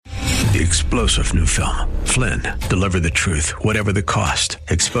The explosive new film, Flynn, deliver the truth, whatever the cost,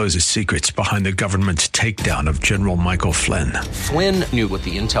 exposes secrets behind the government's takedown of General Michael Flynn. Flynn knew what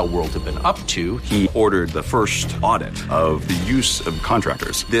the intel world had been up to. He ordered the first audit of the use of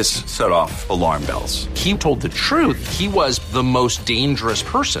contractors. This set off alarm bells. He told the truth. He was the most dangerous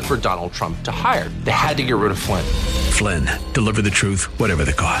person for Donald Trump to hire. They had to get rid of Flynn. Flynn, deliver the truth, whatever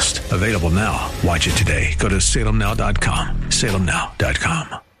the cost. Available now. Watch it today. Go to salemnow.com.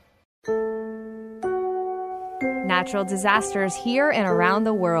 salemnow.com. Natural disasters here and around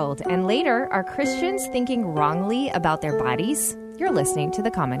the world. And later, are Christians thinking wrongly about their bodies? You're listening to The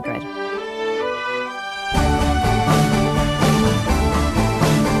Common Good. Hey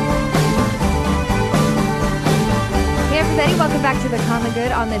everybody, welcome back to The Common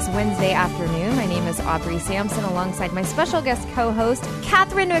Good on this Wednesday afternoon. My name is Aubrey Sampson alongside my special guest co-host,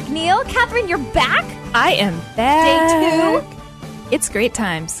 Catherine McNeil. Catherine, you're back? I am back. Day 2. It's great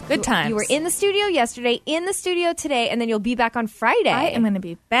times. Good times. You were in the studio yesterday, in the studio today, and then you'll be back on Friday. I am going to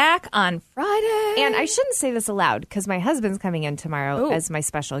be back on Friday. And I shouldn't say this aloud because my husband's coming in tomorrow as my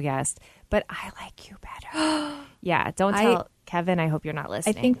special guest, but I like you better. Yeah, don't tell Kevin. I hope you're not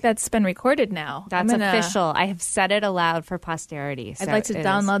listening. I think that's been recorded now. That's official. I have said it aloud for posterity. I'd like to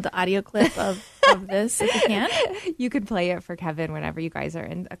download the audio clip of this if you can. You could play it for Kevin whenever you guys are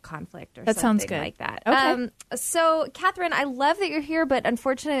in a conflict or that something sounds good. Like that. Okay. So, Catherine, I love that you're here, but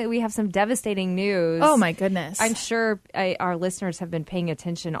unfortunately we have some devastating news. Oh, my goodness. I'm sure our listeners have been paying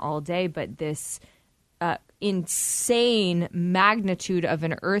attention all day, but this insane magnitude of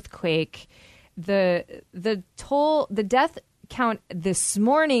an earthquake, the death count this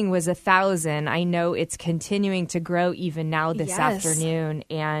morning was 1,000. I know it's continuing to grow even now this afternoon.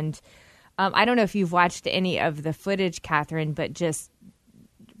 And I don't know if you've watched any of the footage, Catherine, but just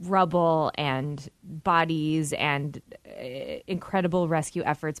rubble and bodies and incredible rescue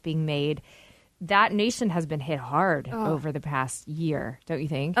efforts being made. That nation has been hit hard over the past year, don't you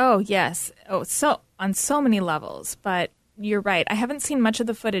think? Oh, yes. Oh, so on so many levels. But you're right. I haven't seen much of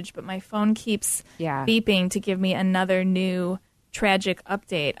the footage, but my phone keeps beeping to give me another new tragic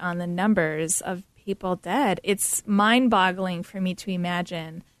update on the numbers of people dead. It's mind-boggling for me to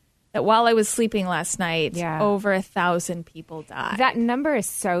imagine that while I was sleeping last night, over 1,000 people died. That number is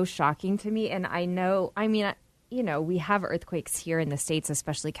so shocking to me. And we have earthquakes here in the States,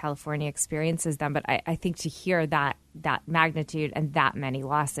 especially California experiences them. But I think to hear that magnitude and that many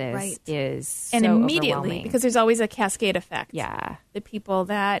losses is so immediately, because there's always a cascade effect. Yeah. The people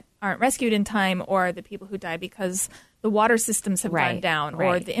that aren't rescued in time, or the people who die because the water systems have gone down,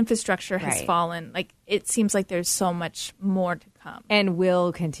 or the infrastructure has fallen. Like, it seems like there's so much more to come. And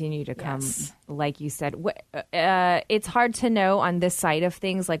will continue to come, like you said. It's hard to know on this side of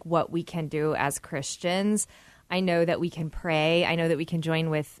things, like what we can do as Christians. I know that we can pray. I know that we can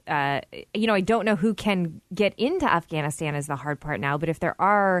join with, I don't know who can get into Afghanistan is the hard part now. But if there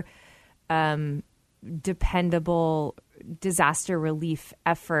are dependable disaster relief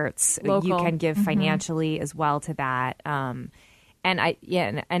efforts, you can give financially as well to that. And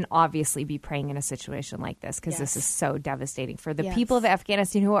obviously be praying in a situation like this, because this is so devastating for the people of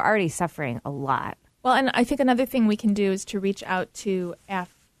Afghanistan who are already suffering a lot. Well, and I think another thing we can do is to reach out to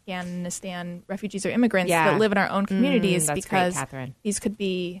Afghanistan refugees or immigrants that live in our own communities, because these could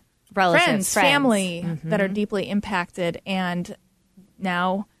be relatives, friends, family that are deeply impacted. And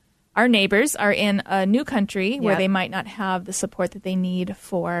now our neighbors are in a new country where they might not have the support that they need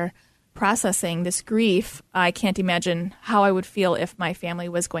for processing this grief. I can't imagine how I would feel if my family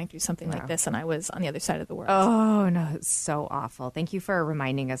was going through something like this and I was on the other side of the world. Oh, no, it's so awful. Thank you for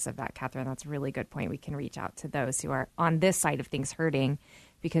reminding us of that, Catherine. That's a really good point. We can reach out to those who are on this side of things hurting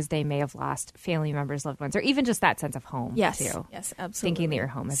because they may have lost family members, loved ones, or even just that sense of home, too. Yes, absolutely. Thinking that your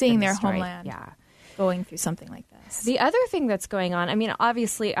home has Seeing been their destroyed. homeland, going through something like this. The other thing that's going on, I mean,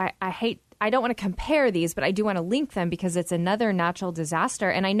 obviously, I don't want to compare these, but I do want to link them because it's another natural disaster.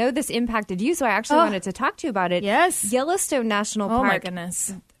 And I know this impacted you, so I actually wanted to talk to you about it. Yes. Yellowstone National Park. Oh, my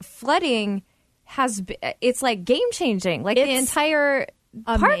goodness. Flooding it's like game-changing. Like, the entire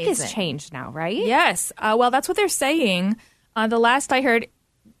park has changed now, right? Yes. Well, that's what they're saying. The last I heard,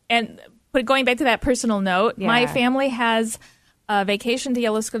 but going back to that personal note, my family has a vacation to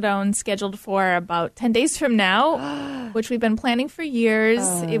Yellowstone scheduled for about 10 days from now, which we've been planning for years.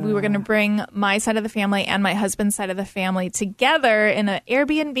 If we were going to bring my side of the family and my husband's side of the family together in an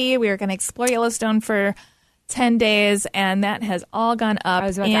Airbnb. We were going to explore Yellowstone for 10 days, and that has all gone up. I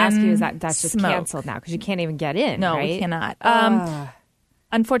was about to ask you, that's just canceled now because you can't even get in, No, right? we cannot.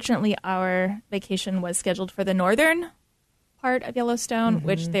 Unfortunately, our vacation was scheduled for the northern part of Yellowstone,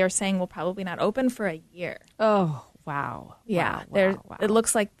 which they're saying will probably not open for a year. Oh, Wow. Yeah. Wow. It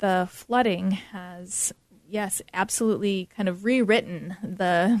looks like the flooding has, absolutely kind of rewritten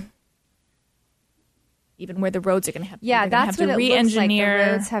even where the roads are going to have to that's what it looks like. The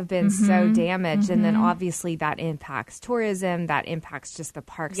roads have been so damaged, Mm-hmm. and then obviously that impacts tourism, that impacts just the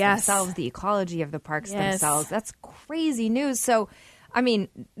parks themselves, the ecology of the parks themselves. That's crazy news. So, I mean,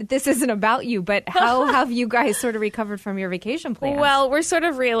 this isn't about you, but how have you guys sort of recovered from your vacation plans? Well, we're sort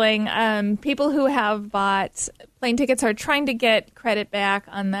of reeling. People who have bought plane tickets are trying to get credit back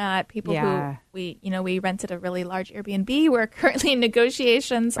on that. People who we rented a really large Airbnb. We're currently in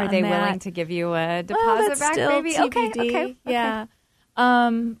negotiations on that. Are they willing to give you a deposit back? Still Maybe TBD. Okay. Yeah.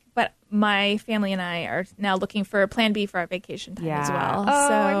 But my family and I are now looking for a plan B for our vacation time as well. Oh,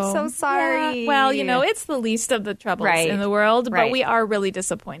 I'm so sorry. Yeah. Well, it's the least of the troubles in the world, but we are really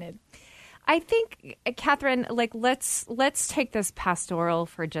disappointed. I think, Catherine, let's take this pastoral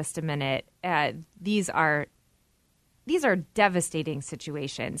for just a minute. These are devastating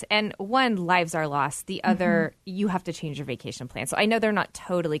situations. And one, lives are lost. The other, you have to change your vacation plan. So I know they're not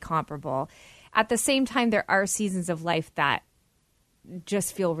totally comparable. At the same time, there are seasons of life that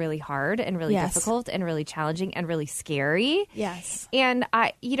just feel really hard and really difficult and really challenging and really scary. Yes. And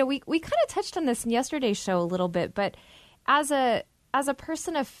we kind of touched on this in yesterday's show a little bit, but as a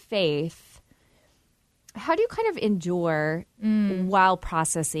person of faith, how do you kind of endure while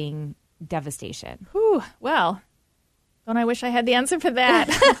processing devastation? Whew, well, don't I wish I had the answer for that?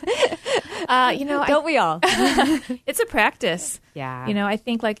 Don't we all? It's a practice. Yeah. I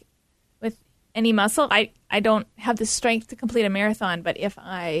think like with any muscle, I don't have the strength to complete a marathon, but if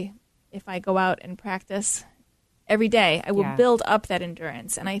I go out and practice every day, I will build up that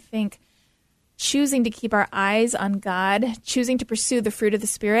endurance. And I think choosing to keep our eyes on God, choosing to pursue the fruit of the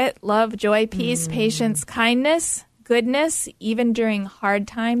Spirit, love, joy, peace, patience, kindness, goodness, even during hard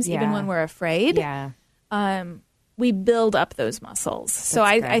times, even when we're afraid, we build up those muscles. So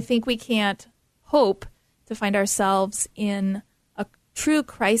I think we can't hope to find ourselves in a true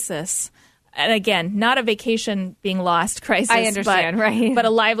crisis. And again, not a vacation being lost crisis. I understand, right? But a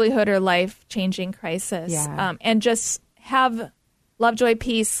livelihood or life-changing crisis. Yeah. And just have love, joy,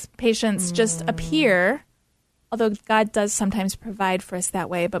 peace, patience just appear, although God does sometimes provide for us that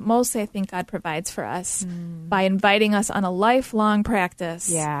way. But mostly I think God provides for us by inviting us on a lifelong practice.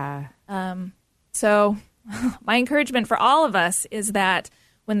 Yeah. So my encouragement for all of us is that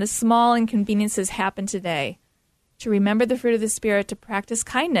when the small inconveniences happen today, to remember the fruit of the Spirit, to practice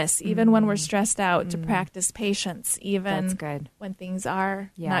kindness, even when we're stressed out, to practice patience, even when things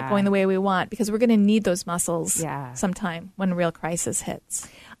are not going the way we want, because we're going to need those muscles sometime when a real crisis hits.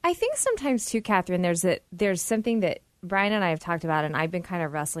 I think sometimes too, Catherine, there's something that Brian and I have talked about and I've been kind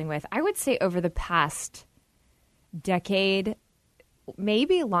of wrestling with. I would say over the past decade,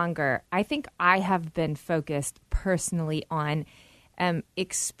 maybe longer, I think I have been focused personally on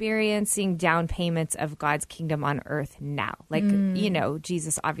experiencing down payments of God's kingdom on earth now. Like,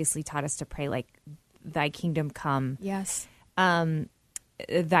 Jesus obviously taught us to pray, like, thy kingdom come. Yes.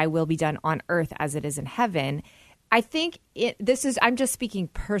 Thy will be done on earth as it is in heaven. I think I'm just speaking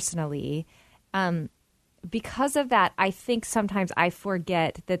personally. Because of that, I think sometimes I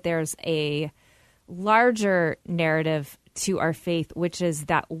forget that there's a larger narrative to our faith, which is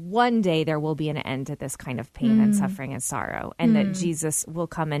that one day there will be an end to this kind of pain and suffering and sorrow, and that Jesus will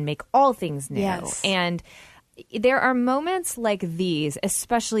come and make all things new. Yes. And there are moments like these,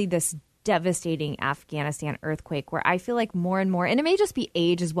 especially this devastating Afghanistan earthquake, where I feel like more and more, and it may just be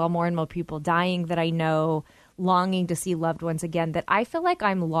age as well, more and more people dying that I know, longing to see loved ones again, that I feel like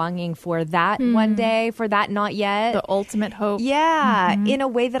I'm longing for that one day, for that not yet. The ultimate hope. Yeah, in a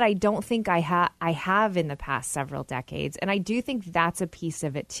way that I don't think I have in the past several decades. And I do think that's a piece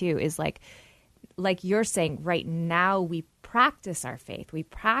of it too, is like you're saying, right now we practice our faith. We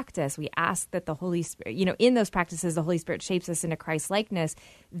ask that the Holy Spirit, in those practices, the Holy Spirit shapes us into Christ-likeness.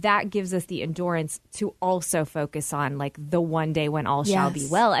 That gives us the endurance to also focus on like the one day when all shall be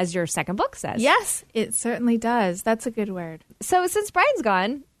well, as your second book says. Yes, it certainly does. That's a good word. So since Brian's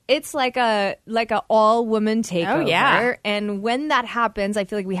gone, it's like a all-woman takeover. Oh, yeah. And when that happens, I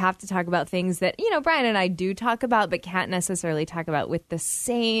feel like we have to talk about things that, Brian and I do talk about, but can't necessarily talk about with the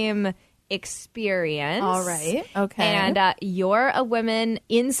same experience. All right. Okay. And you're a woman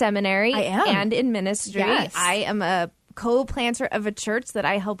in seminary. I am. And in ministry. Yes. I am a co-planter of a church that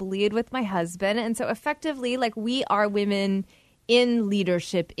I help lead with my husband. And so effectively, like, we are women in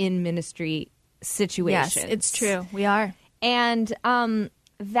leadership, in ministry situations. Yes, it's true. We are. And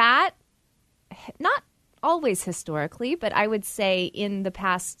that, not always historically, but I would say in the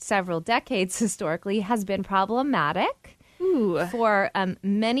past several decades historically, has been problematic. for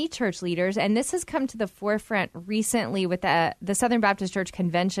many church leaders. And this has come to the forefront recently with the Southern Baptist Church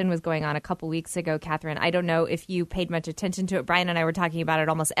Convention was going on a couple weeks ago, Catherine. I don't know if you paid much attention to it. Brian and I were talking about it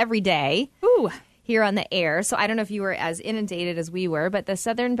almost every day. Here on the air. So I don't know if you were as inundated as we were, but the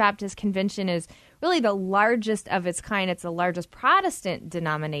Southern Baptist Convention is really the largest of its kind. It's the largest Protestant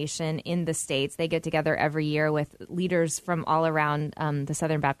denomination in the States. They get together every year with leaders from all around the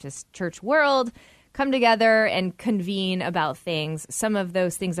Southern Baptist church world, come together and convene about things. Some of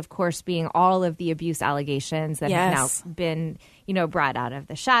those things, of course, being all of the abuse allegations that have now been, brought out of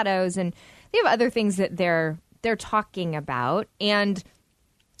the shadows. And they have other things that they're talking about. And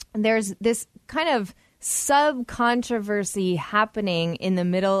there's this kind of sub-controversy happening in the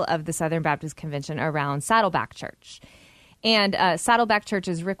middle of the Southern Baptist Convention around Saddleback Church. And Saddleback Church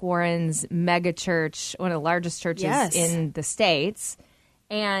is Rick Warren's mega church, one of the largest churches in the States.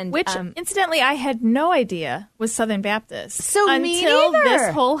 And which, incidentally, I had no idea was Southern Baptist. So until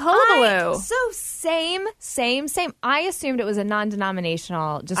this whole hullabaloo. Same. I assumed it was a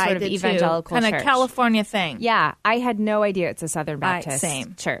non-denominational, just sort of evangelical church. Kind of California thing. Yeah, I had no idea it's a Southern Baptist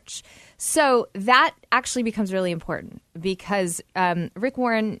church. So that actually becomes really important because Rick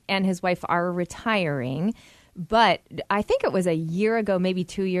Warren and his wife are retiring. But I think it was a year ago, maybe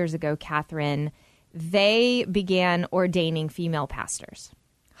 2 years ago, Catherine, they began ordaining female pastors.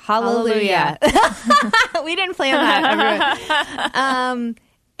 Hallelujah. We didn't plan that, everyone.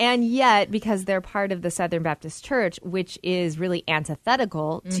 And yet, because they're part of the Southern Baptist Church, which is really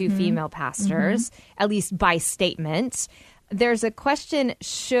antithetical to female pastors, at least by statement, there's a question,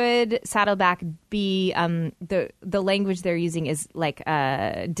 should Saddleback be, the language they're using is like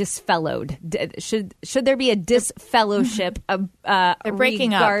disfellowed. Should there be a disfellowship they're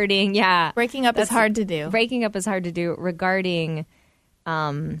breaking regarding, up. Yeah. Breaking up is hard to do. Breaking up is hard to do regarding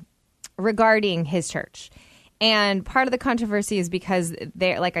his church. And part of the controversy is because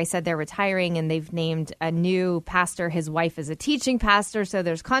they, like I said, they're retiring and they've named a new pastor. His wife is a teaching pastor, so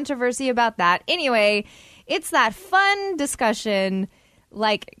there's controversy about that. Anyway, it's that fun discussion,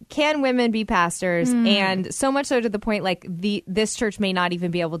 like, can women be pastors? And so much so to the point, like, this church may not even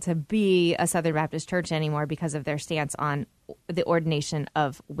be able to be a Southern Baptist church anymore because of their stance on the ordination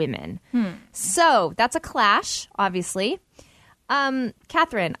of women. So that's a clash, obviously.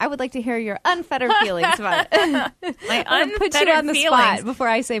 Catherine, I would like to hear your unfettered feelings about it. My unfettered put you on the spot before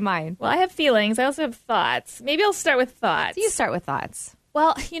I say mine. Well, I have feelings. I also have thoughts. Maybe I'll start with thoughts. You start with thoughts.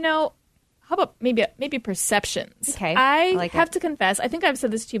 Well, how about maybe perceptions? Okay. I have to confess, I think I've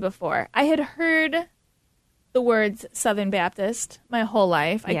said this to you before. I had heard the words Southern Baptist my whole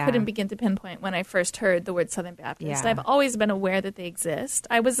life. I couldn't begin to pinpoint when I first heard the word Southern Baptist. I've always been aware that they exist.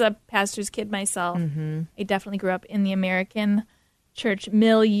 I was a pastor's kid myself. I definitely grew up in the American church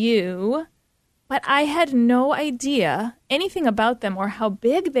milieu, but I had no idea anything about them or how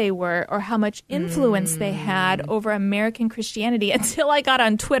big they were or how much influence they had over American Christianity until I got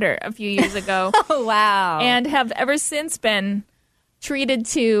on Twitter a few years ago. Oh, wow. And have ever since been treated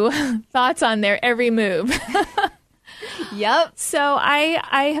to thoughts on their every move. Yep. So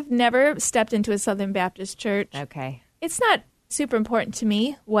I have never stepped into a Southern Baptist church. Okay. It's not super important to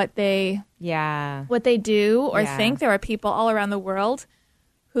me what they do or think. There are people all around the world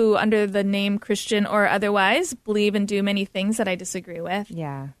who, under the name Christian or otherwise, believe and do many things that I disagree with.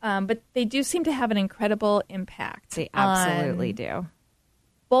 Yeah. But they do seem to have an incredible impact. They absolutely do.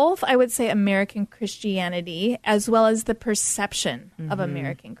 Both, I would say, American Christianity as well as the perception of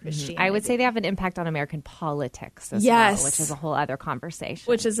American Christianity. I would say they have an impact on American politics as well, which is a whole other conversation.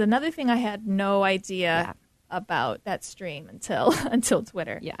 Which is another thing I had no idea about that stream until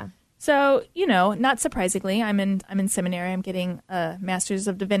Twitter. Yeah. So, not surprisingly, I'm in seminary. I'm getting a Master's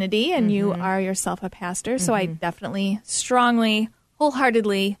of Divinity, and you are yourself a pastor. So I definitely, strongly,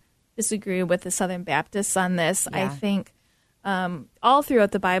 wholeheartedly disagree with the Southern Baptists on this. I think all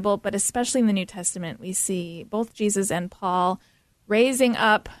throughout the Bible, but especially in the New Testament, we see both Jesus and Paul raising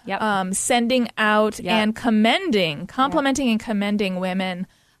up, sending out, and complimenting and commending women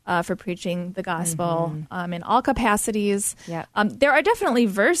for preaching the gospel in all capacities. There are definitely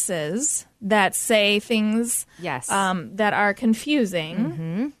verses that say things that are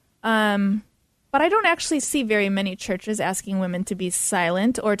confusing. But I don't actually see very many churches asking women to be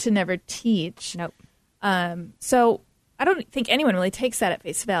silent or to never teach. Nope. So I don't think anyone really takes that at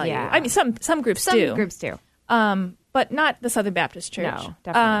face value. Yeah. I mean, some groups do. Some groups do. But not the Southern Baptist Church. No,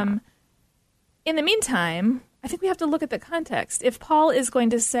 definitely not. In the meantime, I think we have to look at the context. If Paul is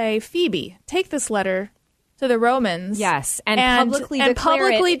going to say, Phoebe, take this letter to the Romans. And publicly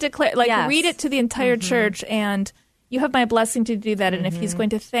declare, read it to the entire church, and you have my blessing to do that. And if he's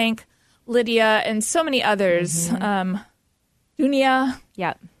going to thank Lydia and so many others, Dunia.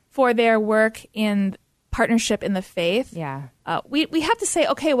 Yep. For their work in partnership in the faith. Yeah. We have to say,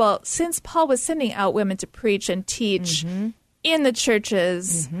 okay, well, since Paul was sending out women to preach and teach in the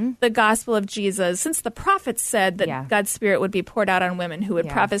churches the gospel of Jesus, since the prophets said that God's Spirit would be poured out on women who would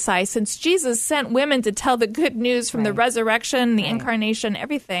prophesy, since Jesus sent women to tell the good news from the resurrection, the incarnation,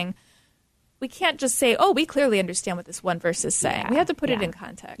 everything, we can't just say, oh, we clearly understand what this one verse is saying. We have to put it in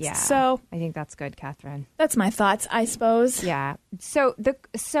context. Yeah. So I think that's good, Catherine. That's my thoughts, I suppose. Yeah. So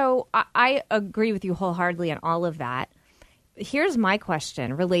I agree with you wholeheartedly on all of that. Here's my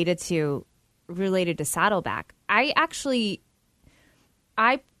question related to Saddleback.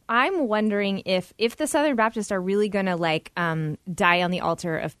 I'm wondering if the Southern Baptists are really going to die on the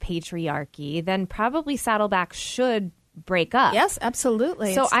altar of patriarchy, then probably Saddleback should break up. Yes,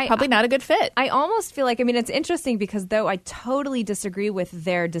 absolutely. So it's probably not a good fit. I almost feel like, it's interesting because though I totally disagree with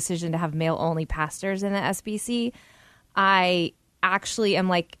their decision to have male-only pastors in the SBC, I actually am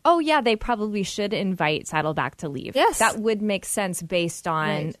like, oh yeah, they probably should invite Saddleback to leave. Yes. That would make sense based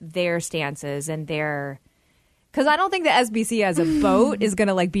on their stances and their... Because I don't think the SBC as a boat is going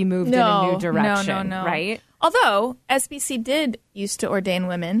to be moved in a new direction, right? Although SBC did used to ordain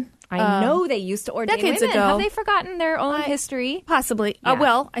women. I know they used to ordain decades women. ago. Have they forgotten their own history? Possibly.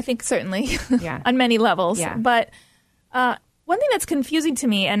 Well, I think certainly on many levels. Yeah. But one thing that's confusing to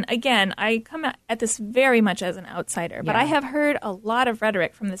me, and again, I come at this very much as an outsider, but I have heard a lot of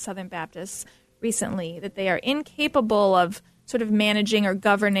rhetoric from the Southern Baptists recently that they are incapable of sort of managing or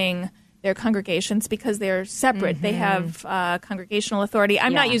governing their congregations because they're separate. They have congregational authority.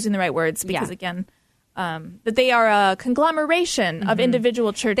 I'm not using the right words because, again... that they are a conglomeration of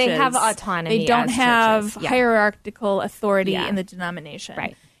individual churches. They have autonomy. They don't have hierarchical authority in the denomination.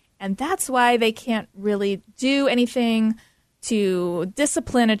 Right. And that's why they can't really do anything to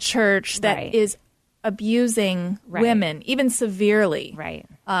discipline a church that is abusing women, even severely. Right.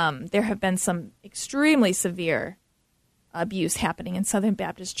 There have been some extremely severe abuse happening in Southern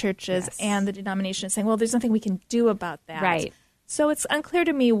Baptist churches, and the denomination is saying, well, there's nothing we can do about that. Right. So it's unclear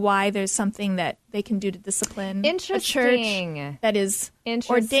to me why there's something that they can do to discipline a church that is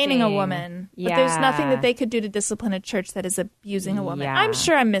ordaining a woman. But there's nothing that they could do to discipline a church that is abusing a woman. I'm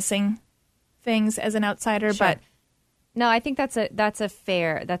sure I'm missing things as an outsider, but no, I think that's a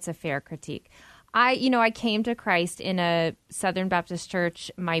fair critique. I came to Christ in a Southern Baptist church.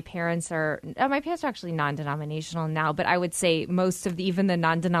 My parents are actually non-denominational now, but I would say most of even the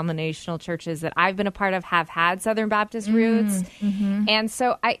non-denominational churches that I've been a part of have had Southern Baptist roots. And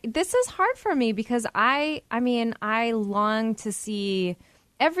so this is hard for me because I long to see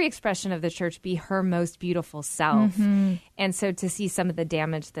every expression of the church be her most beautiful self. And so to see some of the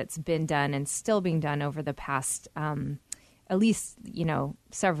damage that's been done and still being done over the past at least,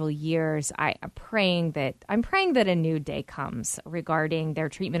 several years, I'm praying that a new day comes regarding their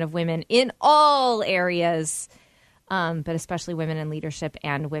treatment of women in all areas, but especially women in leadership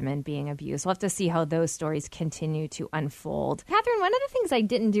and women being abused. We'll have to see how those stories continue to unfold. Catherine, one of the things I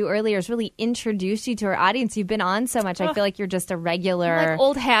didn't do earlier is really introduce you to our audience. You've been on so much. I feel like you're just a regular... I'm like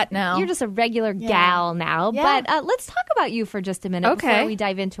old hat now. You're just a regular gal now. Yeah. But let's talk about you for just a minute before we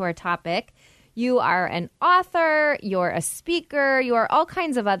dive into our topic. You are an author, you're a speaker, you are all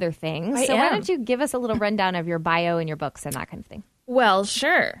kinds of other things. Why don't you give us a little rundown of your bio and your books and that kind of thing? Well,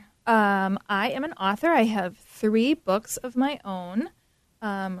 sure. I am an author. I have 3 books of my own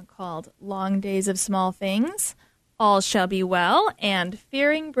called Long Days of Small Things, All Shall Be Well, and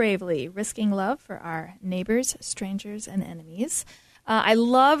Fearing Bravely, Risking Love for Our Neighbors, Strangers, and Enemies. I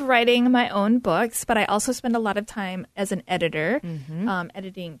love writing my own books, but I also spend a lot of time as an editor,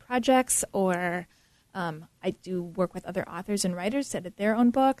 editing projects, or I do work with other authors and writers to edit their own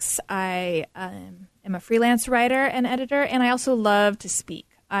books. I am a freelance writer and editor, and I also love to speak.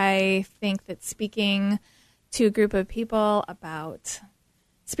 I think that speaking to a group of people about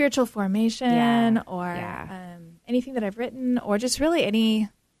spiritual formation or anything that I've written, or just really any...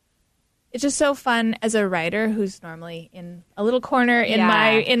 It's just so fun as a writer who's normally in a little corner in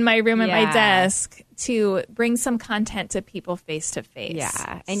my room at my desk to bring some content to people face to face.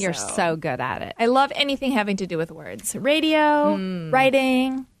 Yeah, and you're so good at it. I love anything having to do with words. Radio,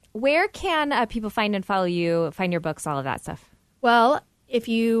 writing. Where can people find and follow you, find your books, all of that stuff? Well,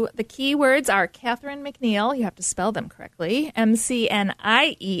 the key words are Catherine McNeil. You have to spell them correctly.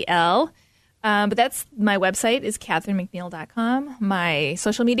 McNiel. But that's my website is CatherineMcNeil.com. My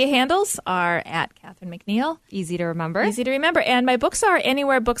social media handles are at Catherine McNeil. Easy to remember. And my books are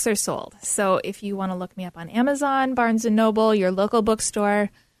anywhere books are sold. So if you want to look me up on Amazon, Barnes & Noble, your local bookstore,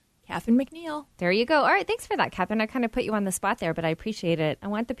 Catherine McNeil. There you go. All right. Thanks for that, Catherine. I kind of put you on the spot there, but I appreciate it. I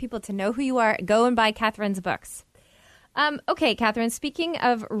want the people to know who you are. Go and buy Catherine's books. Okay, Catherine, speaking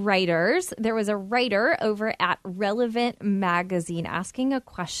of writers, there was a writer over at Relevant Magazine asking a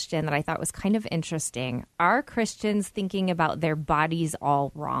question that I thought was kind of interesting. Are Christians thinking about their bodies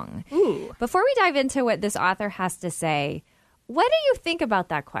all wrong? Ooh. Before we dive into what this author has to say, what do you think about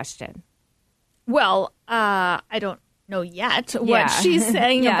that question? Well, I don't know yet what she's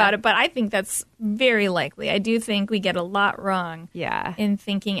saying about it, but I think that's very likely. I do think we get a lot wrong in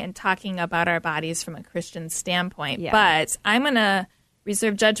thinking and talking about our bodies from a Christian standpoint. But I'm going to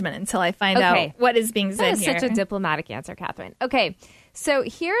reserve judgment until I find out what is being said here. That is such a diplomatic answer, Catherine. Okay, so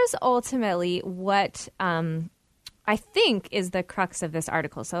here's ultimately what I think is the crux of this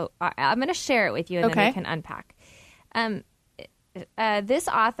article. So I'm going to share it with you, and then we can unpack. This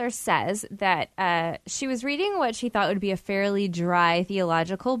author says that she was reading what she thought would be a fairly dry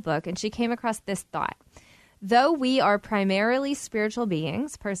theological book, and she came across this thought. Though we are primarily spiritual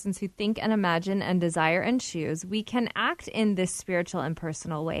beings, persons who think and imagine and desire and choose, we can act in this spiritual and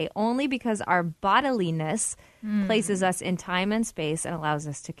personal way only because our bodiliness places us in time and space and allows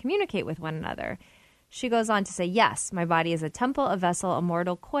us to communicate with one another. She goes on to say, yes, my body is a temple, a vessel, a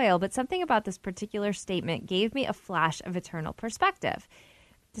mortal coil, but something about this particular statement gave me a flash of eternal perspective.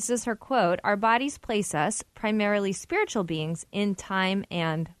 This is her quote, our bodies place us, primarily spiritual beings, in time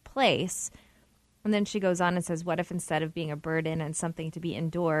and place. And then she goes on and says, what if instead of being a burden and something to be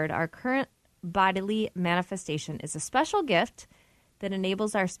endured, our current bodily manifestation is a special gift that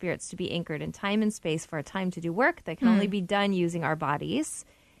enables our spirits to be anchored in time and space for a time to do work that can only be done using our bodies,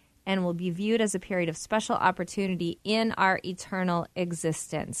 and will be viewed as a period of special opportunity in our eternal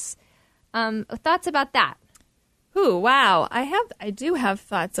existence. Thoughts about that? Ooh, wow. I do have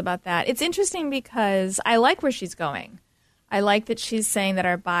thoughts about that. It's interesting because I like where she's going. I like that she's saying that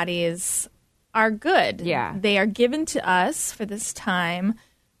our bodies are good. Yeah. They are given to us for this time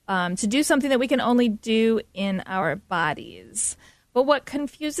to do something that we can only do in our bodies. But what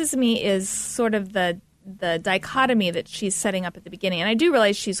confuses me is sort of the dichotomy that she's setting up at the beginning. And I do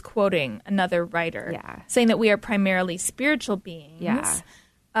realize she's quoting another writer saying that we are primarily spiritual beings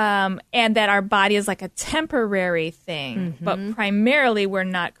and that our body is like a temporary thing, but primarily we're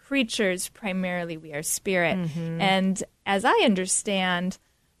not creatures. Primarily we are spirit. And as I understand,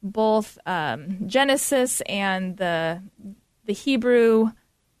 both Genesis and the Hebrew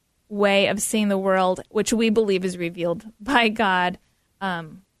way of seeing the world, which we believe is revealed by God,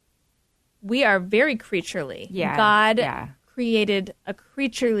 we are very creaturely. God created a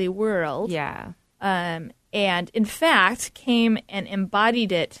creaturely world. And in fact came and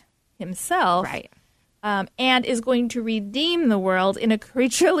embodied it himself. And is going to redeem the world in a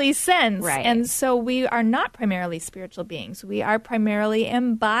creaturely sense. And so we are not primarily spiritual beings. We are primarily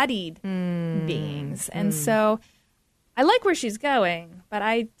embodied beings. And so I like where she's going, but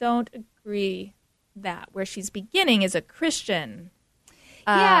I don't agree that where she's beginning is a Christian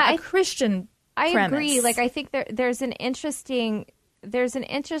Christian premise. I agree. Like, I think there's an interesting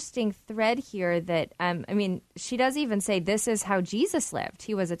thread here that, she does even say this is how Jesus lived.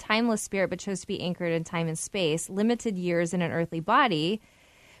 He was a timeless spirit, but chose to be anchored in time and space, limited years in an earthly body.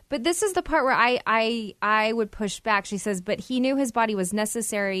 But this is the part where I would push back. She says, but he knew his body was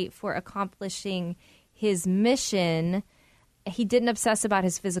necessary for accomplishing his mission. He didn't obsess about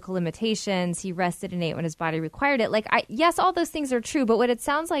his physical limitations. He rested and ate when his body required it. Like, yes, all those things are true. But what it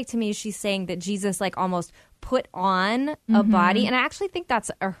sounds like to me is she's saying that Jesus, like, almost put on a body. And I actually think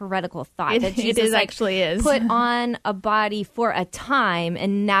that's a heretical thought. That Jesus actually is. Put on a body for a time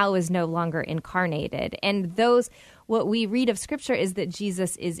and now is no longer incarnated. And what we read of Scripture is that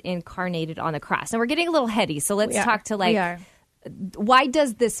Jesus is incarnated on the cross. And we're getting a little heady. So let's talk to, like, why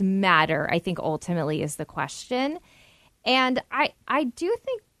does this matter, I think ultimately is the question. And I do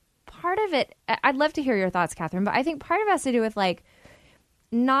think part of it, I'd love to hear your thoughts, Catherine, but I think part of it has to do with, like,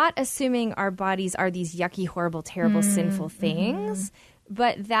 not assuming our bodies are these yucky, horrible, terrible, sinful things,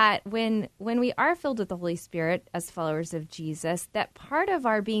 but that when we are filled with the Holy Spirit as followers of Jesus, that part of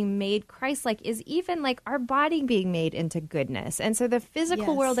our being made Christ-like is even, like, our body being made into goodness. And so the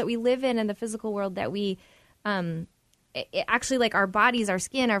physical world that we live in and the physical world that we actually, like, our bodies, our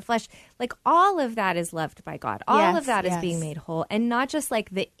skin, our flesh, like, all of that is loved by God. All of that is being made whole, and not just, like,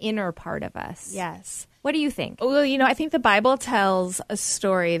 the inner part of us. What do you think? Well, I think the Bible tells a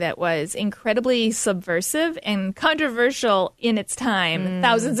story that was incredibly subversive and controversial in its time,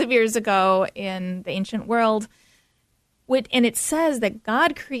 thousands of years ago in the ancient world. And it says that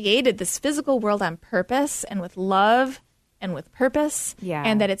God created this physical world on purpose and with love and with purpose,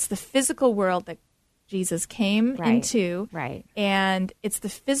 and that it's the physical world that Jesus came into, and it's the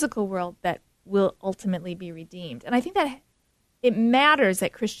physical world that will ultimately be redeemed. And I think that it matters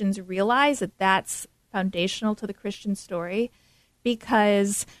that Christians realize that that's foundational to the Christian story,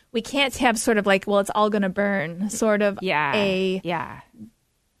 because we can't have sort of like, well, it's all going to burn, sort of a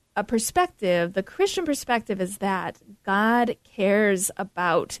perspective. The Christian perspective is that God cares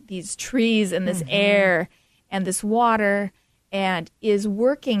about these trees and this air and this water, and is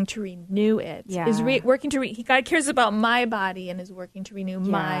working to renew it. God cares about my body and is working to renew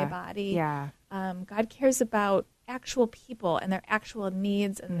my body. God cares about actual people and their actual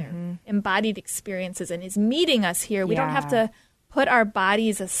needs and their embodied experiences, and is meeting us here. We don't have to put our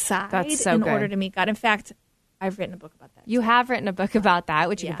bodies aside in order to meet God. In fact, I've written a book about that. You have written a book about that,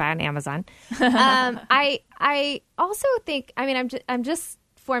 which you can buy on Amazon. I also think, I mean, I'm just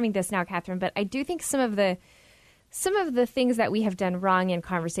forming this now, Catherine, but I do think some of the things that we have done wrong in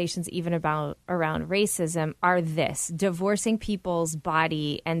conversations, even around racism, are this: divorcing people's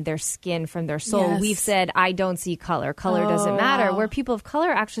body and their skin from their soul. Yes. We've said, I don't see color. Color doesn't matter. Where people of color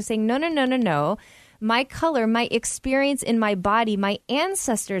are actually saying, no. My color, my experience in my body, my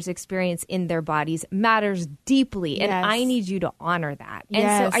ancestors' experience in their bodies matters deeply. And I need you to honor that.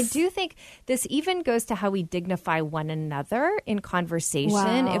 And so I do think this even goes to how we dignify one another in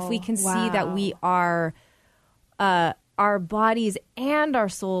conversation. If we can see that we are... our bodies and our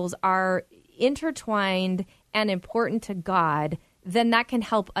souls are intertwined and important to God, then that can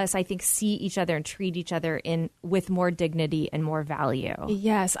help us, I think, see each other and treat each other with more dignity and more value.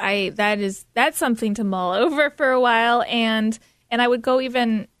 Yes, that's something to mull over for a while, and I would go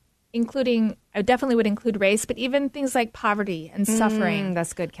even including, I definitely would include race, but even things like poverty and suffering.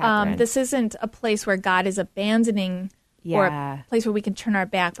 That's good, Catherine. This isn't a place where God is abandoning or a place where we can turn our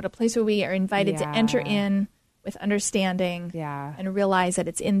back, but a place where we are invited to enter in with understanding and realize that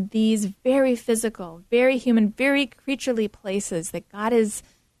it's in these very physical, very human, very creaturely places that God is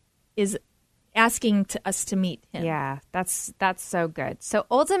asking us to meet him. Yeah, that's so good. So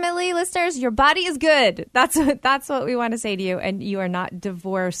ultimately, listeners, your body is good. That's what we want to say to you, and you are not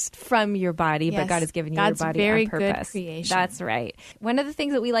divorced from your body, but God has given you your body on purpose. God's very good creation. That's right. One of the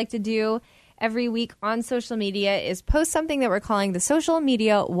things that we like to do every week on social media is post something that we're calling the social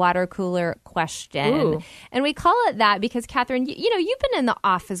media water cooler question. Ooh. And we call it that because, Catherine, you've been in the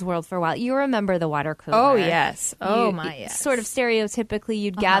office world for a while. You remember the water cooler. Oh, yes. Yes. Sort of stereotypically,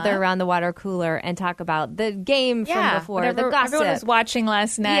 you'd gather around the water cooler and talk about the game from before, the gossip. Everyone was watching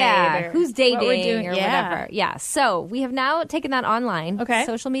last night. Yeah, who's dating or whatever. Yeah, so we have now taken that online,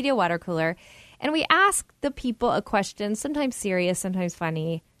 social media water cooler, and we ask the people a question, sometimes serious, sometimes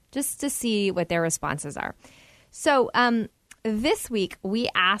funny, just to see what their responses are. So this week, we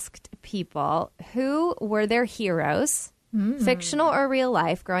asked people who were their heroes, fictional or real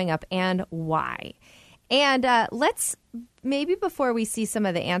life, growing up, and why. And let's, maybe before we see some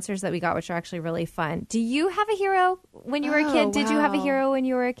of the answers that we got, which are actually really fun, do you have a hero when you were a kid? Did you have a hero when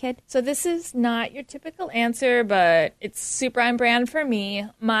you were a kid? So this is not your typical answer, but it's super on brand for me.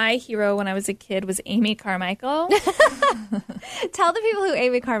 My hero when I was a kid was Amy Carmichael. Tell the people who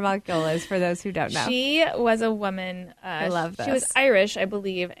Amy Carmichael is, for those who don't know. She was a woman. I love this. She was Irish, I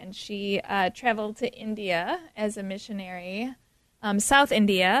believe, and she traveled to India as a missionary. South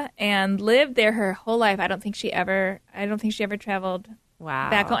India, and lived there her whole life. I don't think she ever traveled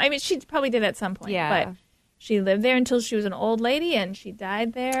back home. I mean, she probably did at some point, but she lived there until she was an old lady, and she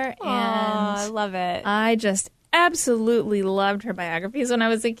died there. Aww, I love it. I just absolutely loved her biographies when I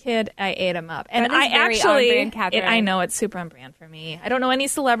was a kid. I ate them up, and I actually, I know it's super on brand for me. I don't know any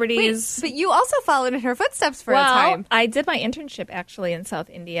celebrities, but you also followed in her footsteps for a time. I did my internship actually in South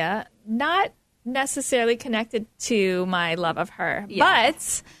India, not necessarily connected to my love of her,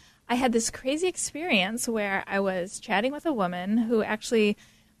 but I had this crazy experience where I was chatting with a woman who actually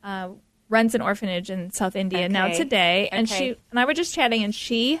runs an orphanage in South India now today, and she and I were just chatting, and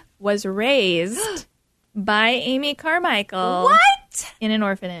she was raised by Amy Carmichael. What? In an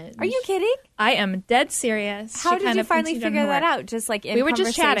orphanage. Are you kidding? I am dead serious. How did you finally figure that out? Just like in conversation? We were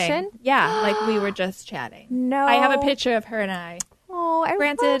just chatting. Yeah, like we were just chatting. No. I have a picture of her and I. Oh, I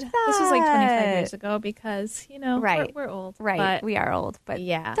Granted, love that. This was like 25 years ago because, we're old. Right, but we are old. But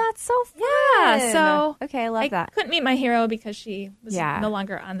yeah, that's so fun. Yeah, so okay, I love that. I couldn't meet my hero because she was no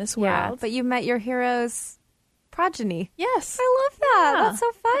longer on this world. Yeah, but you met your hero's progeny. Yes. I love that. Yeah. That's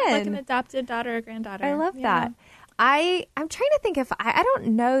so fun. Like an adopted daughter or granddaughter. I love that. I'm trying to think if I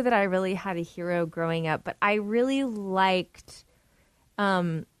don't know that I really had a hero growing up, but I really liked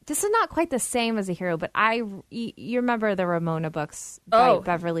this is not quite the same as a hero, but you remember the Ramona books by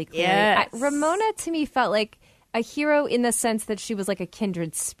Beverly Cleary. Yes. Ramona to me felt like a hero in the sense that she was like a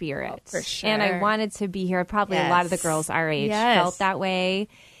kindred spirit. For sure. And I wanted to be here. Probably a lot of the girls our age felt that way.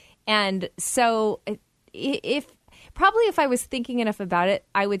 And so Probably if I was thinking enough about it,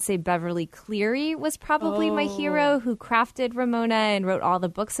 I would say Beverly Cleary was probably my hero, who crafted Ramona and wrote all the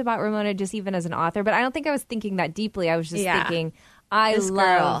books about Ramona, just even as an author. But I don't think I was thinking that deeply. I was just thinking, I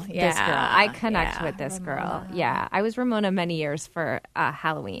love this girl. I connect with this girl. Yeah. I was Ramona many years for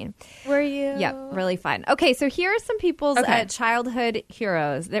Halloween. Were you? Yep. Really fun. Okay. So here are some people's childhood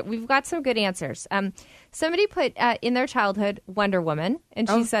heroes that we've got some good answers. Somebody put in their childhood Wonder Woman, and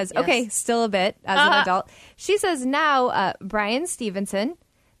she says, okay, still a bit as an adult. She says now Bryan Stevenson,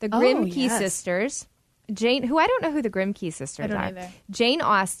 the Grimke sisters, Jane, who I don't know who the Grimke sisters are. Either. Jane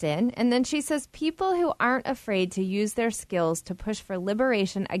Austen. And then she says people who aren't afraid to use their skills to push for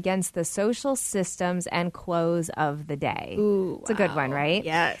liberation against the social systems and quos of the day. Ooh, it's a good one, right?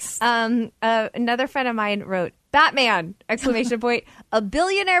 Yes. Another friend of mine wrote, Batman! Exclamation point. A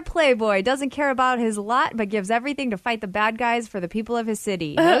billionaire playboy doesn't care about his lot, but gives everything to fight the bad guys for the people of his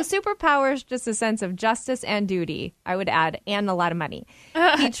city. No superpowers, just a sense of justice and duty, I would add, and a lot of money.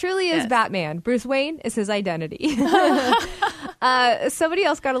 He truly is Batman. Bruce Wayne is his identity. Somebody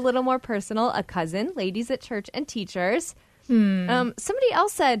else got a little more personal. A cousin, ladies at church, and teachers. Somebody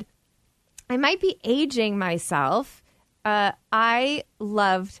else said, I might be aging myself. I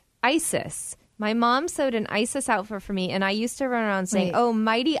loved ISIS. My mom sewed an ISIS outfit for me, and I used to run around saying, oh,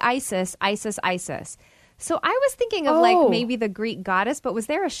 mighty ISIS, ISIS, ISIS. So I was thinking of like maybe the Greek goddess, but was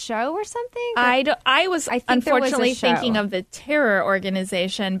there a show or something? I was unfortunately thinking of the terror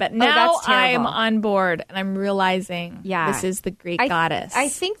organization, but now I'm on board and I'm realizing this is the Greek goddess. I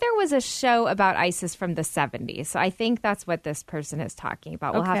think there was a show about ISIS from the 70s, so I think that's what this person is talking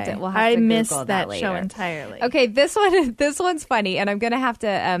about. We'll have to I Google missed that later. show entirely. Okay, this one's funny, and I'm going to have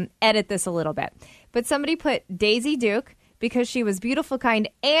to edit this a little bit. But somebody put Daisy Duke, because she was beautiful, kind,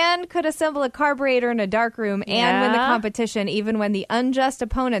 and could assemble a carburetor in a dark room and win the competition, even when the unjust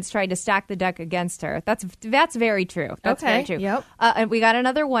opponents tried to stack the deck against her. That's very true. That's very true. Yep. And we got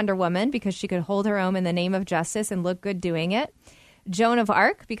another Wonder Woman, because she could hold her own in the name of justice and look good doing it. Joan of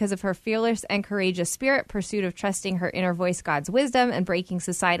Arc, because of her fearless and courageous spirit, pursuit of trusting her inner voice, God's wisdom, and breaking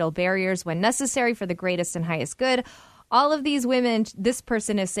societal barriers when necessary for the greatest and highest good. All of these women, this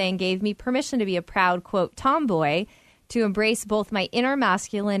person is saying, gave me permission to be a proud, quote, tomboy, to embrace both my inner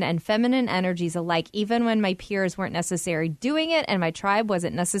masculine and feminine energies alike, even when my peers weren't necessarily doing it and my tribe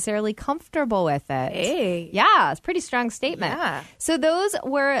wasn't necessarily comfortable with it. Hey. Yeah, it's a pretty strong statement. Yeah. So those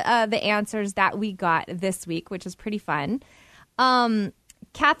were the answers that we got this week, which is pretty fun.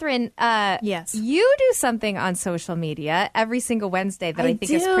 Catherine, yes, you do something on social media every single Wednesday that I think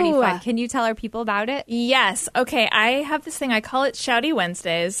is pretty fun. Can you tell our people about it? Yes. Okay. I have this thing. I call it Shouty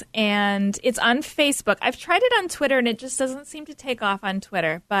Wednesdays, and it's on Facebook. I've tried it on Twitter, and it just doesn't seem to take off on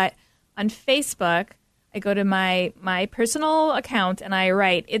Twitter. But on Facebook, I go to my personal account, and I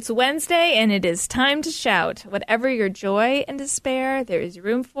write, it's Wednesday, and it is time to shout. Whatever your joy and despair, there is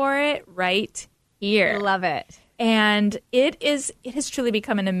room for it right here. Love it. And it has truly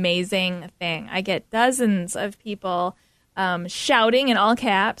become an amazing thing. I get dozens of people shouting in all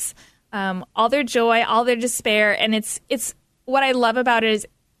caps, all their joy, all their despair. And it's what I love about it is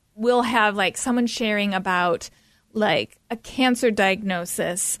we'll have like someone sharing about like a cancer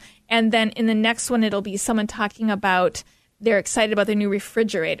diagnosis. And then in the next one, it'll be someone talking about they're excited about their new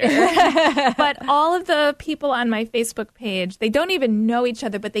refrigerator. But all of the people on my Facebook page, they don't even know each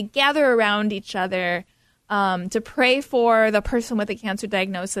other, but they gather around each other to pray for the person with a cancer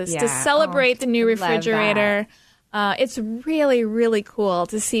diagnosis, to celebrate the new refrigerator. It's really, really cool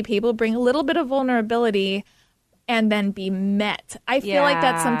to see people bring a little bit of vulnerability and then be met. I feel like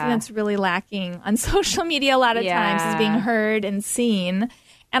that's something that's really lacking on social media a lot of times, is being heard and seen.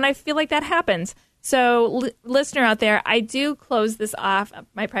 And I feel like that happens. So, listener out there, I do close this off,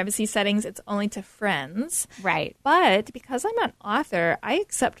 my privacy settings. It's only to friends. Right. But because I'm an author, I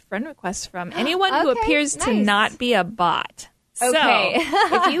accept friend requests from anyone who appears to not be a bot. Okay.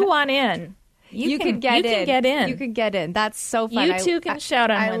 So, if you want in, you can get in. You can get in. That's so fun. You too can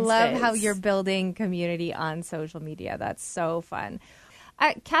shout on Wednesdays. I love how you're building community on social media. That's so fun.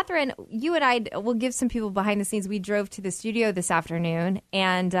 Catherine, you and I will give some people behind the scenes. We drove to the studio this afternoon,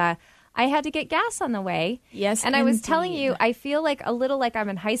 and I had to get gas on the way. Yes, and I was telling you, I feel like a little like I'm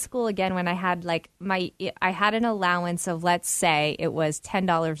in high school again when I had like I had an allowance of, let's say it was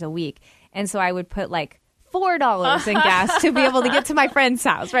 $10 a week, and so I would put like $4 in gas to be able to get to my friend's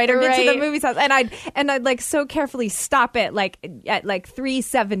house, right, or get to the movie's house, and I'd like so carefully stop it like at like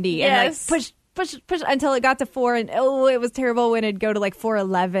 $3.70 and like push until it got to $4, and it was terrible when it'd go to like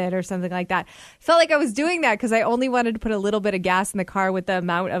 $4.11 or something like that. Felt like I was doing that because I only wanted to put a little bit of gas in the car with the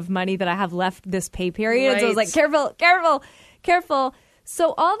amount of money that I have left this pay period. Right. So I was like, careful.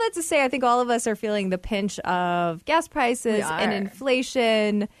 So all that to say, I think all of us are feeling the pinch of gas prices and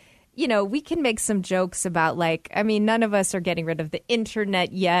inflation. You know, we can make some jokes about none of us are getting rid of the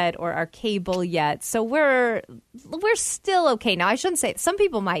internet yet or our cable yet. So we're still okay now. I shouldn't say some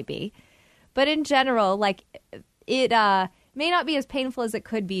people might be, but in general, it may not be as painful as it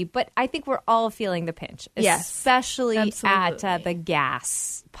could be. But I think we're all feeling the pinch, especially at the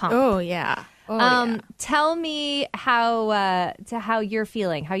gas pump. Oh yeah. Tell me how you're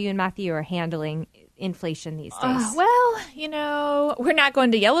feeling, how you and Matthew are handling inflation these days. Well, we're not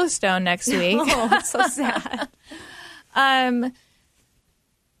going to Yellowstone next week. Oh, I'm so sad. I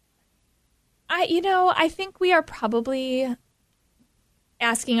think we are probably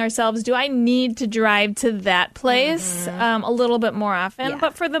asking ourselves, do I need to drive to that place a little bit more often? Yeah.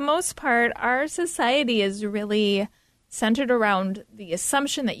 But for the most part, our society is really centered around the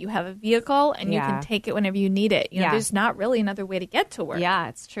assumption that you have a vehicle and you can take it whenever you need it. There's not really another way to get to work. Yeah,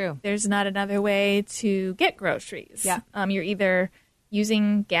 it's true. There's not another way to get groceries. Yeah. You're either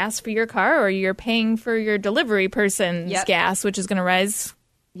using gas for your car or you're paying for your delivery person's gas, which is going to rise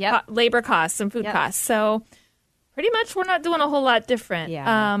labor costs and food costs. So pretty much we're not doing a whole lot different.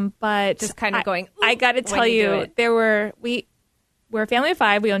 Yeah. But just kind of going, I got to tell you, we're a family of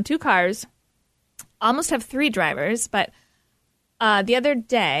 5. We own 2 cars. Almost have 3 drivers, but the other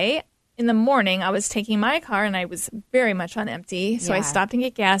day in the morning, I was taking my car and I was very much on empty. So I stopped and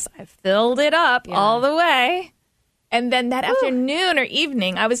get gas. I filled it up all the way. And then that afternoon or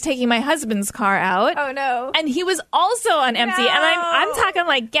evening, I was taking my husband's car out. Oh, no. And he was also on empty. No. And I'm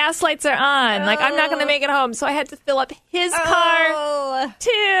talking gas lights are on. I'm not going to make it home. So I had to fill up his car, too.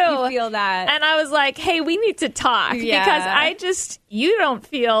 You feel that. And I was like, hey, we need to talk. Because you don't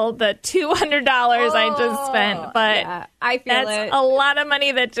feel the $200 I just spent. But I feel that's a lot of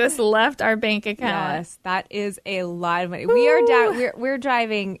money that just left our bank account. Yes, that is a lot of money. We are down. We're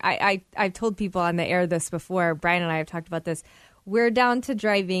driving. I've told people on the air this before. Brian and I have talked about this. We're down to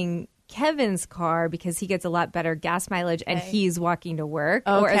driving Kevin's car because he gets a lot better gas mileage and he's walking to work.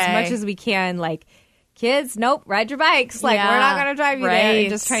 Or as much as we can, kids, nope, ride your bikes. We're not going to drive you there. And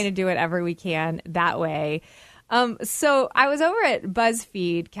just trying to do whatever we can that way. So I was over at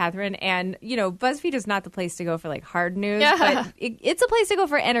BuzzFeed, Catherine, and, BuzzFeed is not the place to go for hard news, but it's a place to go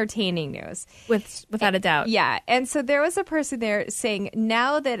for entertaining news. Without a doubt. Yeah. And so there was a person there saying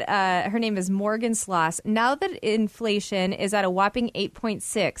now that her name is Morgan Sloss, now that inflation is at a whopping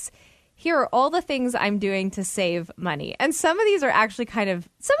 8.6, here are all the things I'm doing to save money. And some of these are actually some of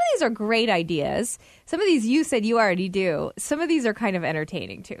these are great ideas. Some of these you said you already do. Some of these are kind of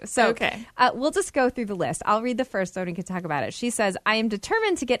entertaining too. So we'll just go through the list. I'll read the first one and we can talk about it. She says, I am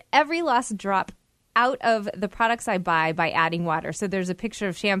determined to get every lost drop out of the products I buy by adding water. So there's a picture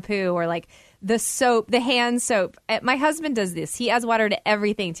of shampoo or the soap, the hand soap. My husband does this. He adds water to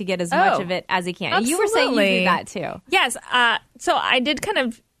everything to get as much of it as he can. Absolutely. You were saying you do that too. Yes. So I did kind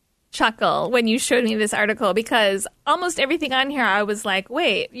of chuckle when you showed me this article because almost everything on here I was like,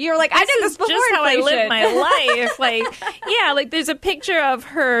 wait, you're like, I did this before just how inflation. I live my life. There's a picture of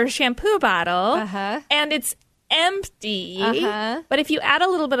her shampoo bottle and it's empty, but if you add a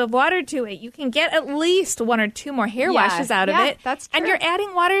little bit of water to it, you can get at least 1 or 2 more hair washes out of it. That's true. And you're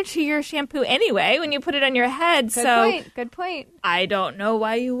adding water to your shampoo anyway when you put it on your head. Good point. I don't know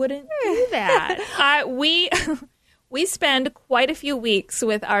why you wouldn't do that. We spend quite a few weeks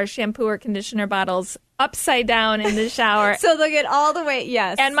with our shampoo or conditioner bottles upside down in the shower. So they'll get all the way,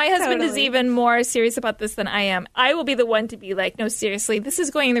 yes. And my husband is even more serious about this than I am. I will be the one to be like, no, seriously, this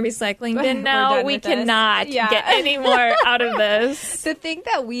is going in the recycling bin now. We cannot get any more out of this. The thing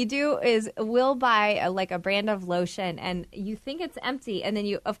that we do is we'll buy a brand of lotion and you think it's empty. And then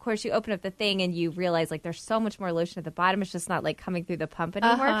you open up the thing and you realize there's so much more lotion at the bottom. It's just not coming through the pump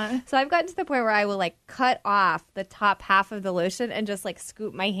anymore. So I've gotten to the point where I will cut off the top half of the lotion and just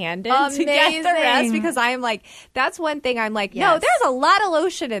scoop my hand in to get the rest because I am that's one thing I'm no, there's a lot of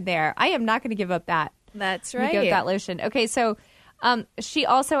lotion in there. I am not going to give up that. That's right. Give up that lotion. Okay, so she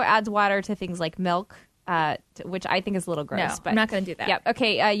also adds water to things like milk, which I think is a little gross. No, but I'm not going to do that. Yep.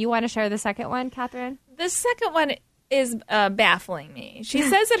 Okay, you want to share the second one, Catherine? The second one is baffling me. She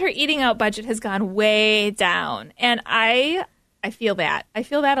says that her eating out budget has gone way down, and I feel that. I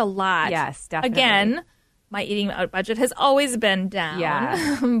feel that a lot. Yes, definitely. Again, my eating out budget has always been down.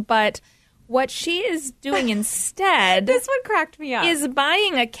 Yeah. But what she is doing instead this one cracked me up. Is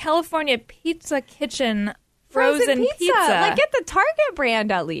buying a California Pizza Kitchen frozen pizza. Get the Target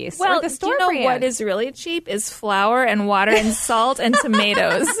brand at least. Well, or the store do you know brand. What is really cheap is flour and water and salt and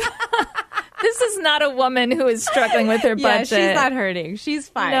tomatoes. This is not a woman who is struggling with her budget. Yeah, she's not hurting. She's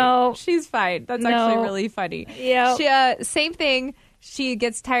fine. No. She's fine. That's actually really funny. Yeah. Same thing. she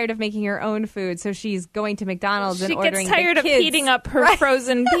gets tired of making her own food, so she's going to McDonald's and ordering. She gets tired of heating up her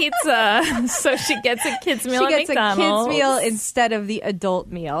frozen pizza, so she gets a kid's meal at McDonald's. She gets a kid's meal instead of the adult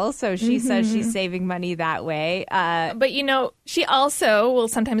meal, so she says she's saving money that way. But, she also will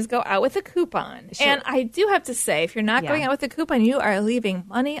sometimes go out with a coupon. Sure. And I do have to say, if you're not going out with a coupon, you are leaving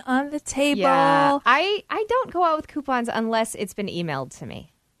money on the table. Yeah. I don't go out with coupons unless it's been emailed to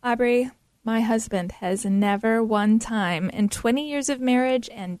me. Aubrey, my husband has never one time in 20 years of marriage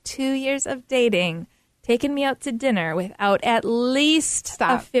and 2 years of dating taken me out to dinner without at least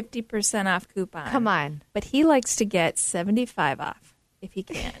a 50% off coupon. Come on. But he likes to get 75 off if he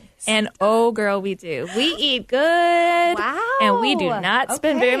can. And oh, girl, we do. We eat good. Wow. And we do not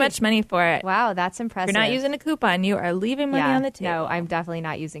spend very much money for it. Wow, that's impressive. If you're not using a coupon, you are leaving money on the table. No, I'm definitely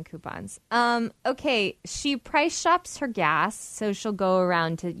not using coupons. Okay, she price shops her gas, so she'll go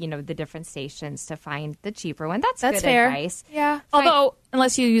around to, the different stations to find the cheaper one. That's good fair. Advice. Yeah. Although,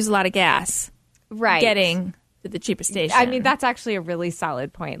 unless you use a lot of gas. Right. Getting to the cheapest station. I mean, that's actually a really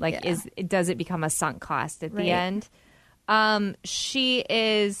solid point. Does it become a sunk cost at the end? She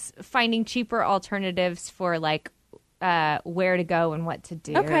is finding cheaper alternatives for where to go and what to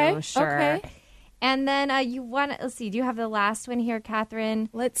do. Okay. Sure. Okay. And then let's see, do you have the last one here, Catherine?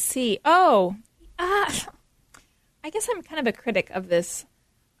 Let's see. Oh, I guess I'm kind of a critic of these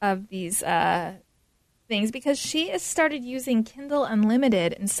things because she has started using Kindle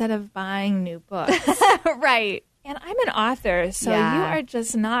Unlimited instead of buying new books. Right. And I'm an author, so you are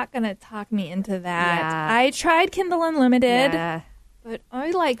just not going to talk me into that. Yeah. I tried Kindle Unlimited, but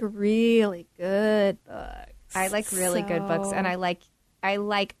I like really good books. I like really good books, and I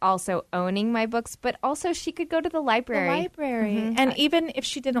like also owning my books, but also she could go to the library. Mm-hmm. And even if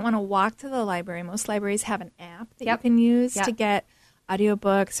she didn't want to walk to the library, most libraries have an app that you can use to get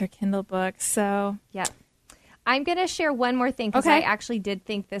audiobooks or Kindle books. So, I'm going to share one more thing because I actually did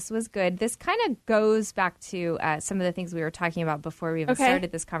think this was good. This kind of goes back to some of the things we were talking about before we even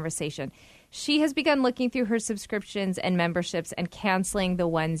started this conversation. She has begun looking through her subscriptions and memberships and canceling the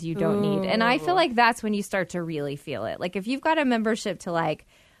ones you don't need. And I feel like that's when you start to really feel it. Like if you've got a membership to like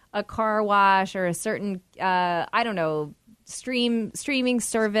a car wash or a certain, streaming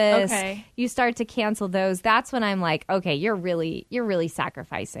service, you start to cancel those. That's when I'm like, okay, you're really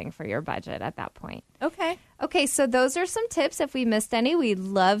sacrificing for your budget at that point. Okay, so those are some tips. If we missed any, we'd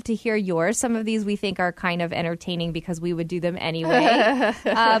love to hear yours. Some of these we think are kind of entertaining because we would do them anyway.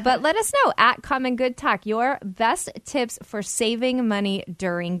 But let us know at Common Good Talk your best tips for saving money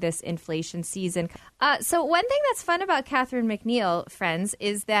during this inflation season. So one thing that's fun about Catherine McNeil, friends,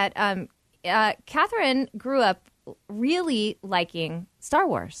 is that Catherine grew up really liking Star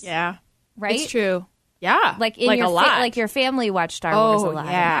Wars. Yeah. Right? It's true. Yeah. Like a lot. Like your family watched Star Wars a lot.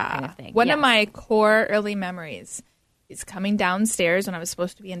 Yeah. And that kind of thing. One of my core early memories is coming downstairs when I was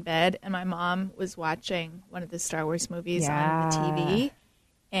supposed to be in bed and my mom was watching one of the Star Wars movies on the TV.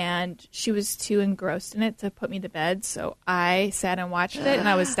 And she was too engrossed in it to put me to bed. So I sat and watched it and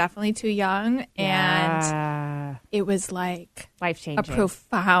I was definitely too young. And it was like life-changing. A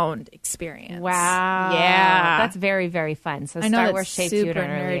profound experience. Wow. Yeah. That's very, very fun. So Star Wars shaped you at an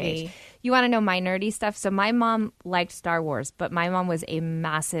early age. You want to know my nerdy stuff? So my mom liked Star Wars, but my mom was a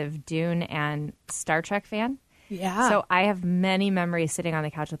massive Dune and Star Trek fan. Yeah. So I have many memories sitting on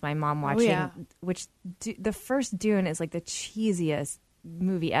the couch with my mom watching, the first Dune is like the cheesiest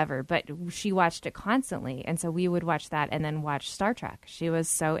movie ever, but she watched it constantly. And so we would watch that and then watch Star Trek. She was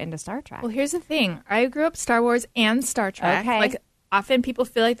so into Star Trek. Well, here's the thing. I grew up Star Wars and Star Trek. Okay. Like often people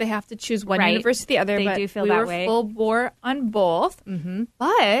feel like they have to choose one universe or the other, but do feel we that were way. full bore on both. Mm-hmm.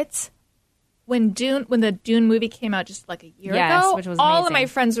 But when the Dune movie came out just like a year ago, which was all amazing. of my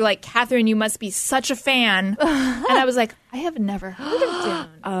friends were like, Catherine, you must be such a fan. And I was like, I have never heard of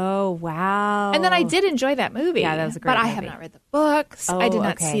Dune. Oh, wow. And then I did enjoy that movie. Yeah, that was a great movie. But movie. I have not read the books. I did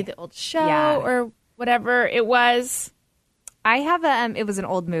not see the old show or whatever it was. I have it was an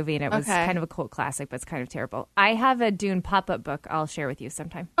old movie and it was kind of a cult classic, but it's kind of terrible. I have a Dune pop-up book I'll share with you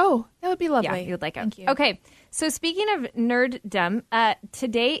sometime. Oh, that would be lovely. Yeah, you'd like it. Thank you. Okay, so speaking of nerddom,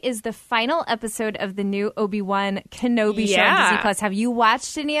 today is the final episode of the new Obi-Wan Kenobi show on Disney Plus. Have you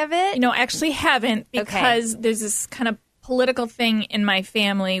watched any of it? I actually haven't because there's this kind of political thing in my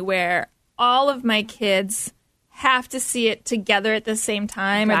family where all of my kids have to see it together at the same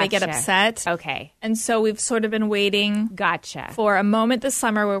time or they get upset. Okay. And so we've sort of been waiting for a moment this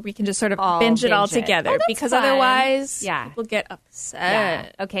summer where we can just sort of binge it all together because otherwise people get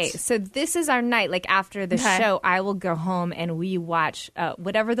upset. Yeah. Okay, so this is our night. Like after the show, I will go home and we watch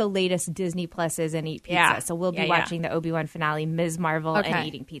whatever the latest Disney Plus is and eat pizza. Yeah. So we'll be watching the Obi-Wan finale, Ms. Marvel, and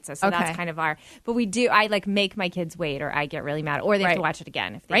eating pizza. So that's kind of but I like make my kids wait or I get really mad or they have to watch it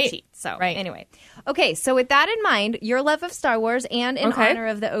again if they cheat. So anyway. Okay, so with that in mind, your love of Star Wars and in honor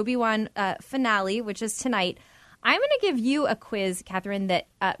of the Obi-Wan finale, which is tonight, I'm going to give you a quiz, Catherine, that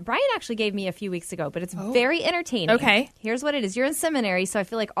Brian actually gave me a few weeks ago, but it's very entertaining. Okay. Here's what it is. You're in seminary, so I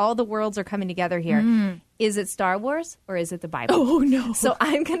feel like all the worlds are coming together here. Is it Star Wars or is it the Bible? Oh, no. So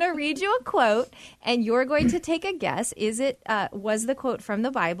I'm going to read you a quote, and you're going to take a guess. Is it was the quote from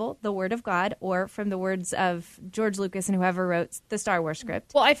the Bible, the Word of God, or from the words of George Lucas and whoever wrote the Star Wars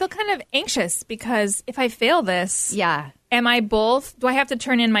script? Well, I feel kind of anxious because if I fail this... Yeah. Am I both? Do I have to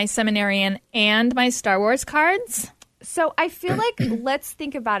turn in my seminarian and my Star Wars cards? So I feel like let's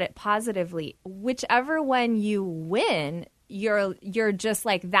think about it positively. Whichever one you win, you're just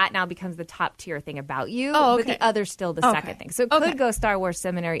like that now becomes the top tier thing about you. Oh, okay. But the other's still the second thing. So it could go Star Wars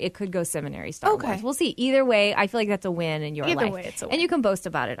seminary. It could go seminary Star Wars. We'll see. Either way, I feel like that's a win in your life. Either way, it's a win. And you can boast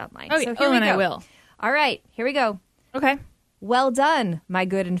about it online. Oh, so here we go. I will. All right, here we go. Okay. Well done, my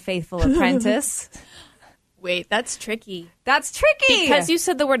good and faithful apprentice. Wait, that's tricky. That's tricky. Because you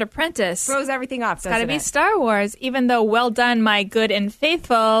said the word apprentice. Throws everything off, It's got to be Star Wars, even though well done, my good and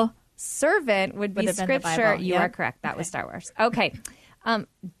faithful servant would be scripture. You are correct. That was Star Wars. Okay.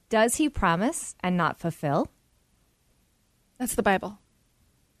 Does he promise and not fulfill? That's the Bible.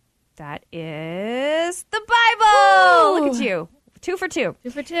 That is the Bible. Woo! Look at you. 2 for 2. 2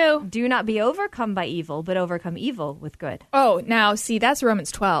 for 2. Do not be overcome by evil, but overcome evil with good. Oh, now, see, that's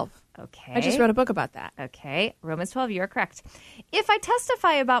Romans 12. Okay. I just wrote a book about that. Okay. Romans 12, you are correct. If I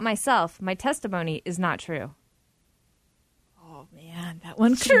testify about myself, my testimony is not true. Oh, man. That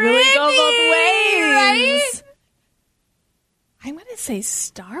one could really go both ways. Right? I'm going to say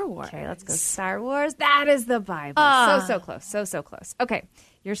Star Wars. Okay, let's go Star Wars. That is the Bible. So close. So close. Okay.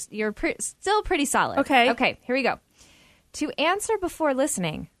 You're still pretty solid. Okay, here we go. To answer before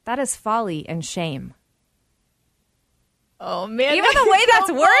listening, that is folly and shame. Oh, man. Even the way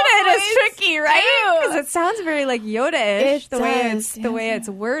that's worded is tricky, right? Because it sounds very like Yoda-ish. The way it's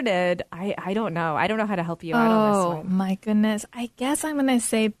worded. I don't know. I don't know how to help you out on this one. Oh, my goodness. I guess I'm going to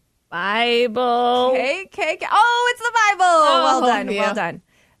say Bible. Okay. Oh, it's the Bible. Well done.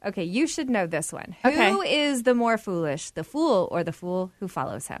 Okay, you should know this one. Okay. Who is the more foolish, the fool or the fool who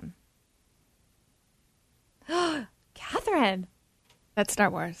follows him? Catherine. That's Star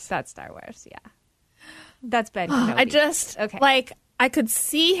Wars. That's Star Wars, yeah. That's Ben Kenobi. I just, I could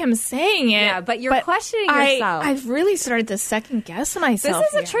see him saying it. Yeah, but you're questioning yourself. I've really started to second guess myself.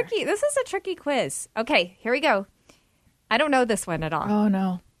 This is a tricky quiz. Okay, here we go. I don't know this one at all. Oh,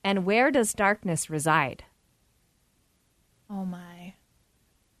 no. And where does darkness reside? Oh, my.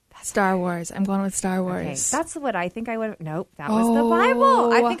 Star Wars. I'm going with Star Wars. Okay, that's what I think I would have. Nope, that was the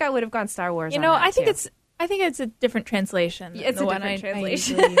Bible. I think I would have gone Star Wars. I think it's a different translation. It's a different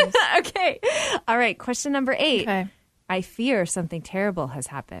translation. Okay. All right. Question number 8. Okay. I fear something terrible has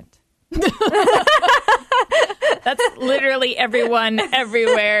happened. That's literally everyone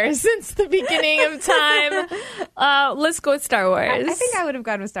everywhere since the beginning of time. Let's go with Star Wars. I think I would have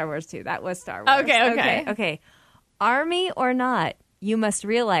gone with Star Wars too. That was Star Wars. Okay. Army or not, you must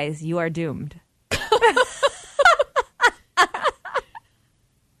realize you are doomed.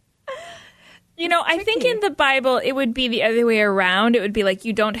 I think in the Bible it would be the other way around. It would be like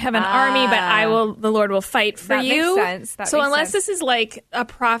you don't have an army, but the Lord will fight for you. Makes sense. So unless this is like a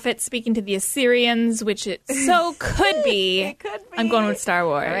prophet speaking to the Assyrians, which it so could be, it could be. I'm going with Star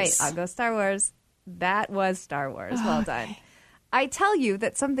Wars. All right, I'll go Star Wars. That was Star Wars. Well done. I tell you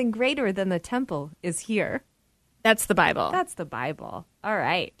that something greater than the temple is here. That's the Bible. That's the Bible. All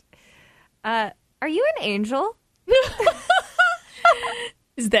right. Are you an angel?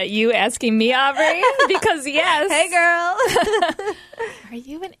 Is that you asking me, Aubrey? Because yes. Hey, girl. Are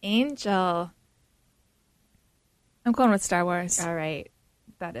you an angel? I'm going with Star Wars. All right.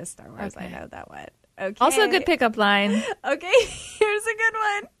 That is Star Wars. Okay. I know that one. Okay. Also a good pickup line. Okay. Here's a good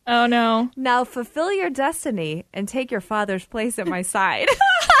one. Oh, no. Now fulfill your destiny and take your father's place at my side.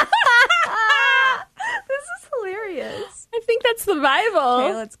 This is hilarious. I think that's the Bible.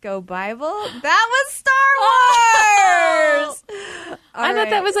 Okay, let's go Bible. That was Star Wars. I thought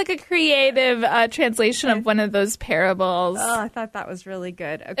that was like a creative translation of one of those parables. Oh, I thought that was really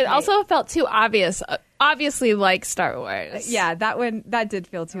good. Okay. It also felt too obvious. Obviously, like Star Wars. Yeah, that did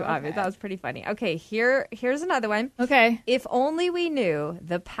feel too obvious. That was pretty funny. Okay, here's another one. Okay. If only we knew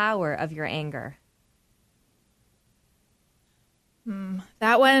the power of your anger.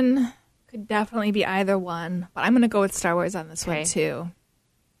 That one could definitely be either one, but I'm going to go with Star Wars on this one too.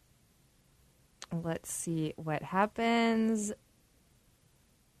 Let's see what happens.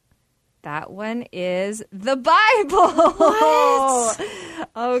 That one is the Bible. What?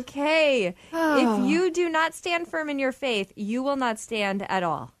 Okay. Oh. If you do not stand firm in your faith, you will not stand at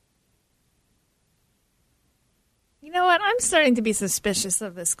all. You know what? I'm starting to be suspicious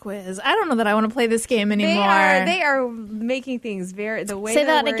of this quiz. I don't know that I want to play this game anymore. They are making things the way Say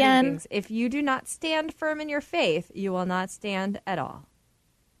they're that again. Things. If you do not stand firm in your faith, you will not stand at all.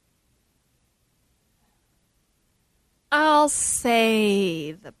 I'll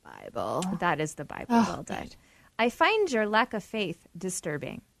say the Bible. That is the Bible. Well done. Good. I find your lack of faith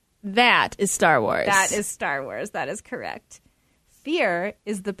disturbing. That is Star Wars. That is Star Wars. That is correct. Fear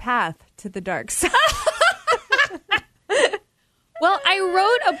is the path to the dark side. Well, I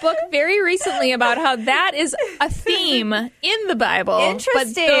wrote a book very recently about how that is a theme in the Bible.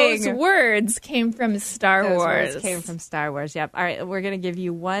 Interesting. But those words came from Star Wars. Those words came from Star Wars, yep. All right, we're going to give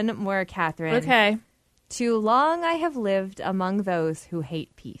you one more, Catherine. Okay. Too long I have lived among those who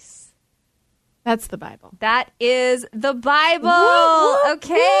hate peace. That's the Bible. That is the Bible. Woo, woo,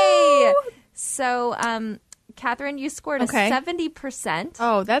 okay. Woo. So, Catherine, you scored a 70%.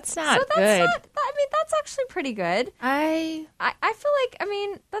 Oh, that's not good. That's actually pretty good. I feel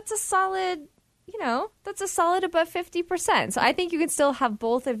like, that's a solid, that's a solid above 50%. So I think you can still have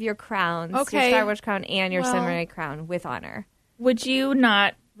both of your crowns, your Star Wars crown and your seminary crown with honor. Would you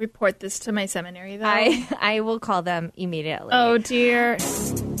not report this to my seminary, though? I will call them immediately. Oh, dear.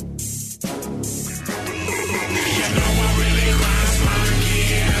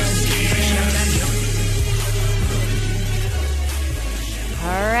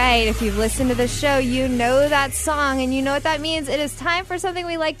 All right, if you've listened to the show, you know that song, and you know what that means. It is time for something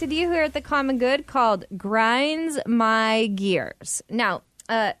we like to do here at The Common Good called Grinds My Gears. Now,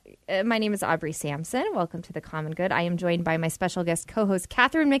 my name is Aubrey Sampson. Welcome to The Common Good. I am joined by my special guest co-host,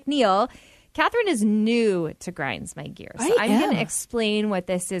 Catherine McNeil. Catherine is new to Grinds My Gears. I'm going to explain what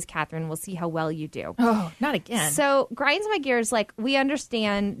this is, Catherine. We'll see how well you do. Oh, not again. So Grinds My Gears, we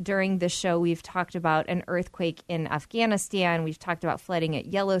understand during the show, we've talked about an earthquake in Afghanistan. We've talked about flooding at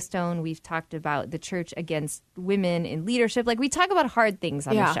Yellowstone. We've talked about the church against women in leadership. We talk about hard things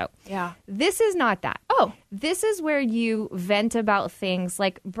on the show. Yeah. This is not that. Oh. This is where you vent about things.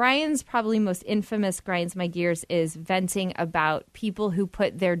 Brian's probably most infamous Grinds My Gears is venting about people who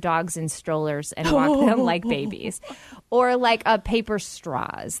put their dogs in strollers and walk them like babies, or paper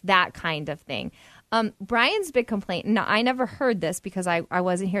straws, that kind of thing. Brian's big complaint, now I never heard this because I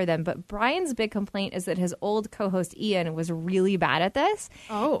wasn't here then, but Brian's big complaint is that his old co-host Ian was really bad at this.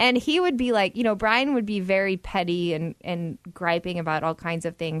 Oh. And he would be Brian would be very petty and griping about all kinds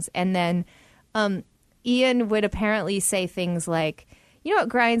of things. And then Ian would apparently say things like, you know what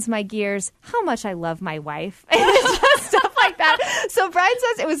grinds my gears? How much I love my wife. Stuff like that. So Brian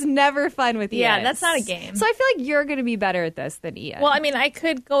says it was never fun with Ian. Yeah, that's not a game. So I feel like you're going to be better at this than Ian. Well, I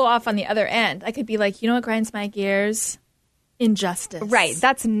could go off on the other end. I could be like, you know what grinds my gears? Injustice. Right.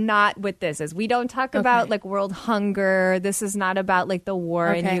 That's not what this is. We don't talk about world hunger. This is not about the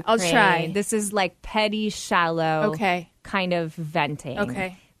war in Ukraine. I'll try. This is petty, shallow kind of venting.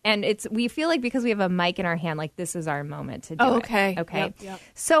 Okay. And we feel like because we have a mic in our hand, this is our moment to do it. Okay. Yep.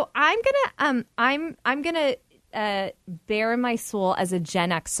 So I'm gonna bare my soul as a Gen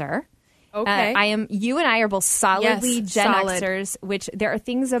Xer. Okay. You and I are both solidly Gen Xers, which there are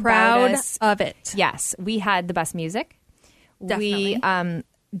things about us. Proud of it. Yes. We had the best music. Definitely. We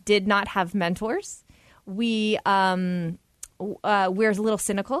did not have mentors. We're a little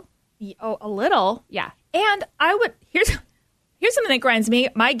cynical. Oh, a little? Yeah. And Here's something that grinds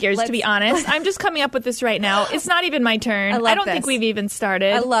my gears, to be honest. I'm just coming up with this right now. It's not even my turn. I don't think we've even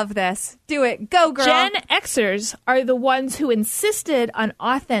started. I love this. Do it. Go, girl. Gen Xers are the ones who insisted on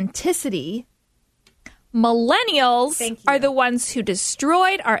authenticity. Millennials are the ones who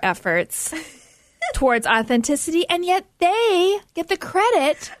destroyed our efforts towards authenticity, and yet they get the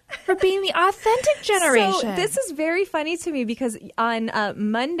credit for being the authentic generation. So this is very funny to me because on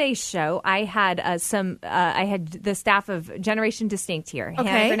Monday's show, I had I had the staff of Generation Distinct here.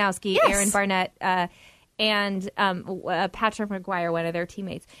 Hannah Gronowski, Aaron Barnett, and Patrick McGuire, one of their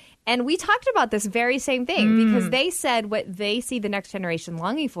teammates. And we talked about this very same thing because they said what they see the next generation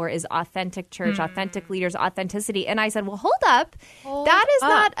longing for is authentic church, authentic leaders, authenticity. And I said, well, hold up. That is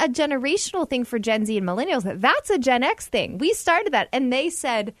not a generational thing for Gen Z and millennials. That's a Gen X thing. We started that. And they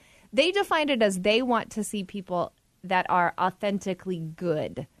said they defined it as they want to see people that are authentically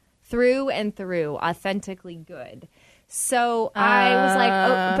good, through and through, authentically good. So I was like,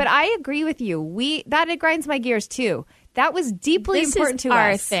 oh, but I agree with you. It grinds my gears too. That was deeply important to us.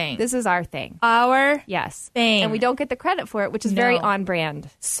 This is our thing. This is our thing. Our yes thing. And we don't get the credit for it, which is very on brand.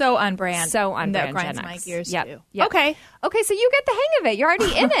 So on brand. So on that brand. That grinds Gen my X. gears yep. too. Yep. Okay, so you get the hang of it. You're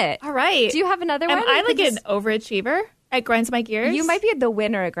already in it. All right. Do you have another one? Am I like an overachiever at Grinds My Gears? You might be the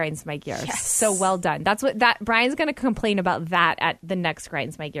winner at Grinds My Gears. Yes. So well done. That's what Brian's going to complain about that at the next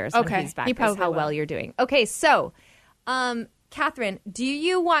Grinds My Gears when he's back. He probably how will. well you're doing. Okay, so Catherine, do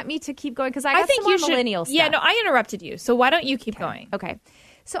you want me to keep going? Because I think some more millennial stuff. Yeah, no, I interrupted you. So why don't you keep going? Okay.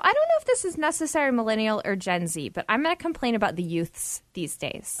 So I don't know if this is necessarily millennial or Gen Z, but I'm going to complain about the youths these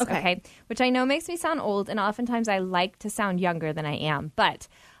days. Okay. Which I know makes me sound old, and oftentimes I like to sound younger than I am. But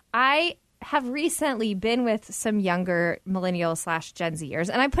I have recently been with some younger millennial / Gen Zers,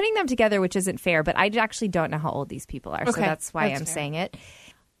 and I'm putting them together, which isn't fair, but I actually don't know how old these people are. So that's why I'm saying it.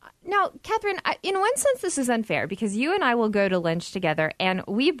 Now, Catherine, in one sense, this is unfair because you and I will go to lunch together and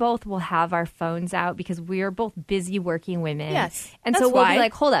we both will have our phones out because we are both busy working women. Yes. And so we'll be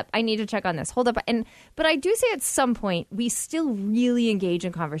like, hold up, I need to check on this. Hold up. But I do say at some point, we still really engage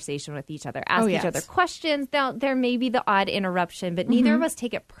in conversation with each other, ask each other questions. Now, there may be the odd interruption, but neither of us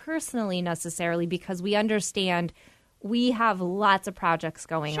take it personally necessarily because we understand we have lots of projects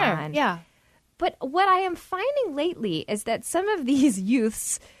going on. Yeah. But what I am finding lately is that some of these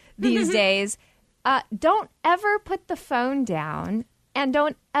youths these days don't ever put the phone down and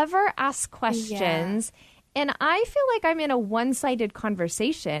don't ever ask questions. Yeah. And I feel like I'm in a one-sided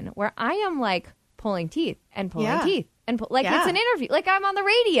conversation where I am like pulling teeth and pulling teeth. And it's an interview. Like I'm on the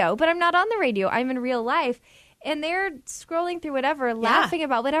radio, but I'm not on the radio. I'm in real life. And they're scrolling through whatever, laughing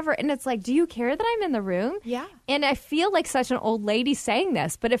about whatever. And it's like, do you care that I'm in the room? Yeah. And I feel like such an old lady saying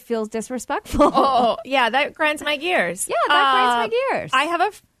this, but it feels disrespectful. Oh, yeah. That grinds my gears. Yeah, that grinds my gears. I have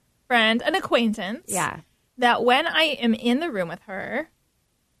a friend, an acquaintance. Yeah. That when I am in the room with her,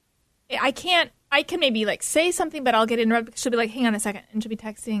 I can maybe like say something, but I'll get interrupted. She'll be like, hang on a second. And she'll be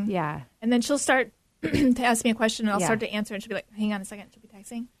texting. Yeah. And then she'll start to ask me a question and I'll start to answer. And she'll be like, hang on a second. She'll be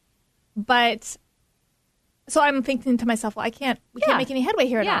texting. But so I'm thinking to myself, well, we can't make any headway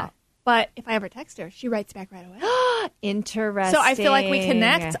here at all. But if I ever text her, she writes back right away. Interesting. So I feel like we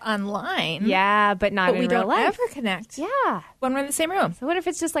connect online. Yeah, but not in real life. But we don't ever connect. Yeah. When we're in the same room. So what if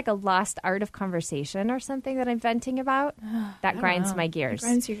it's just like a lost art of conversation or something that I'm venting about? That grinds my gears. It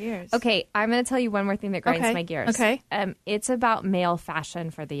grinds your gears. Okay, I'm going to tell you one more thing that grinds my gears. Okay. It's about male fashion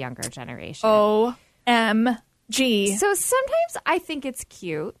for the younger generation. OMG. So sometimes I think it's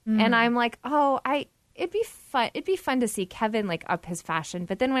cute, and I'm like, it'd be fun to see Kevin like up his fashion.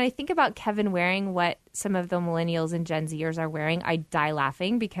 But then when I think about Kevin wearing what some of the millennials and Gen Zers are wearing, I die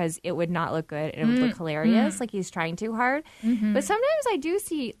laughing because it would not look good and it would look hilarious, like he's trying too hard. But sometimes I do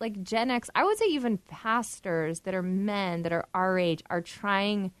see like Gen X, I would say even pastors that are men that are our age are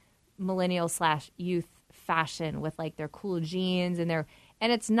trying millennial / youth fashion with like their cool jeans and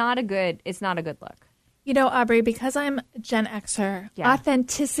it's not a good look. You know, Aubrey, because I'm Gen Xer,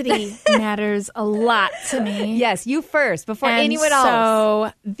 authenticity matters a lot to me. Yes, you first, before anyone else.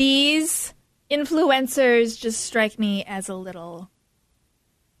 So these influencers just strike me as a little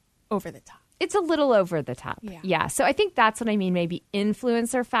over the top. It's a little over the top. Yeah. So I think that's what I mean. Maybe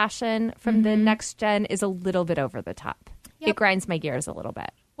influencer fashion from the next gen is a little bit over the top. Yep. It grinds my gears a little bit.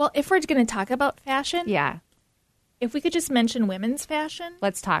 Well, if we're going to talk about fashion, if we could just mention women's fashion.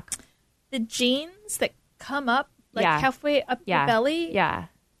 Let's talk. The jeans that come up like halfway up your belly. Yeah.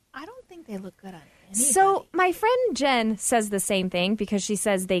 I don't think they look good on anybody. So my friend Jen says the same thing because she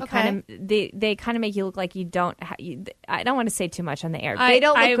says they kind of make you look like you don't. I don't want to say too much on the air. They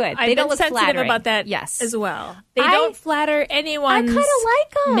don't look good. They don't look flattering. Sensitive about that. Yes, as well. They don't flatter anyone's. I kind of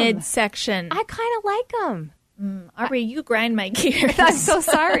like them midsection. I kind of like them. Aubrey, you grind my gears. I'm so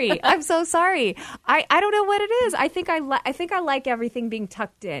sorry. I don't know what it is. I think I like everything being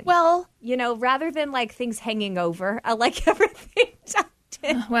tucked in. Well, you know, rather than like things hanging over, I like everything tucked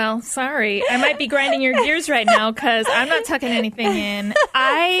in. Well, sorry. I might be grinding your gears right now because I'm not tucking anything in.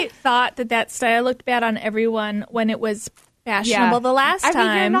 I thought that style looked bad on everyone when it was fashionable the last time. I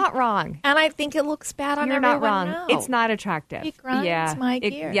mean, you're not wrong. And I think it looks bad on everyone. You're not wrong. Now. It's not attractive. It grinds my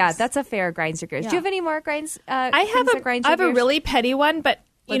gears. That's a fair grinds your gears. Do you have any more grinds? I have a really petty one, but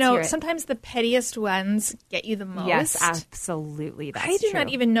sometimes the pettiest ones get you the most. Yes, absolutely. That's I do true. not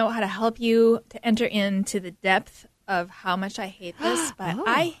even know how to help you to enter into the depth of how much I hate this, but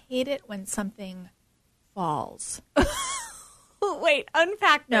I hate it when something falls. Wait,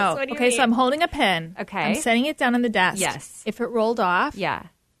 unpack this. No. What do you okay, mean? so I'm holding a pen. Okay. I'm setting it down on the desk. Yes. If it rolled off,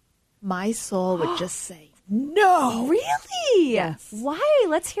 my soul would just say, no. Really? Yes. Why?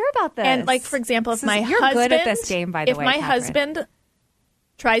 Let's hear about this. And like, for example, if my you're husband... good at this game, by the way, If my Catherine. husband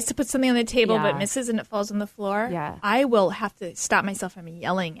tries to put something on the table but misses and it falls on the floor, I will have to stop myself from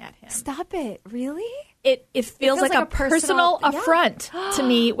yelling at him. Stop it. Really? It feels like a personal affront to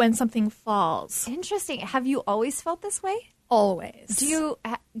me when something falls. Interesting. Have you always felt this way? Always.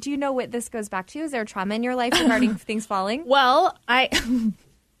 Do you know what this goes back to? Is there trauma in your life regarding things falling? Well,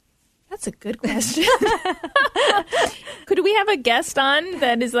 that's a good question. Could we have a guest on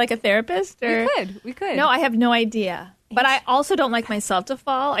that is like a therapist? Or? We could. No, I have no idea. But I also don't like myself to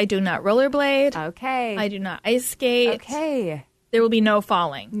fall. I do not rollerblade. Okay. I do not ice skate. Okay. There will be no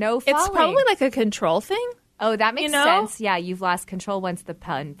falling. No falling. It's probably like a control thing. Oh, that makes sense. Yeah, you've lost control once the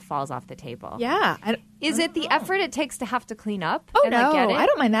pen falls off the table. Yeah. Is it the effort it takes to have to clean up? Oh, no. I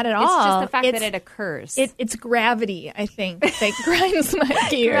don't mind that at all. It's just the fact that it occurs. It's gravity, I think, that grinds my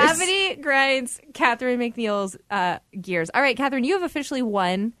gears. Gravity grinds Catherine McNeil's gears. All right, Catherine, you have officially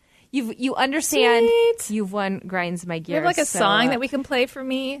won. You understand. Sweet. You've won grinds my gears. You have like a song that we can play for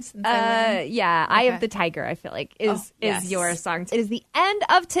me? Yeah, okay. Eye of the Tiger, I feel like, is your song. It is the end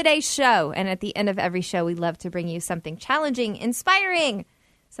of today's show. And at the end of every show, we love to bring you something challenging, inspiring,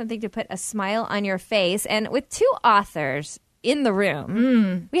 something to put a smile on your face. And with two authors in the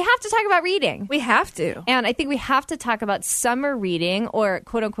room, we have to talk about reading. We have to. And I think we have to talk about summer reading, or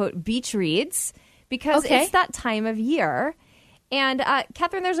quote unquote beach reads, because it's that time of year. And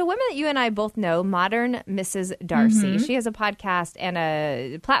Catherine, there's a woman that you and I both know, Modern Mrs. Darcy. She has a podcast and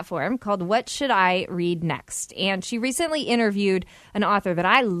a platform called What Should I Read Next? And she recently interviewed an author that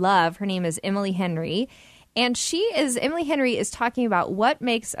I love. Her name is Emily Henry. And Emily Henry is talking about what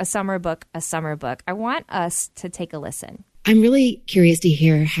makes a summer book a summer book. I want us to take a listen. I'm really curious to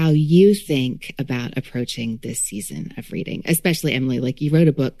hear how you think about approaching this season of reading, especially Emily, like you wrote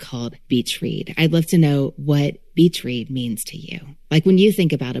a book called Beach Read. I'd love to know what beach read means to you. Like when you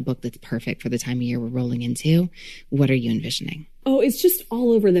think about a book that's perfect for the time of year we're rolling into, what are you envisioning? Oh, it's just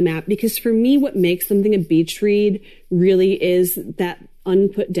all over the map, because for me, what makes something a beach read really is that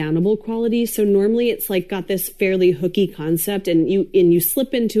unput-downable quality. So normally it's like got this fairly hooky concept, and you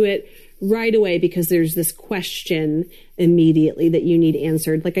slip into it right away because there's this question immediately that you need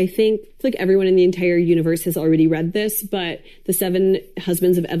answered. Like, I think like everyone in the entire universe has already read this, but The Seven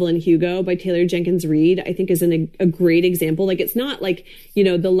Husbands of Evelyn Hugo by Taylor Jenkins Reid, I think is a great example. Like, it's not like,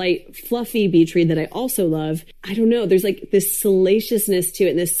 the light, fluffy beach read that I also love. I don't know. There's like this salaciousness to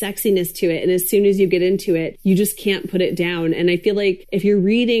it and this sexiness to it. And as soon as you get into it, you just can't put it down. And I feel like if you're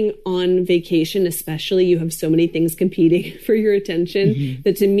reading on vacation, especially, you have so many things competing for your attention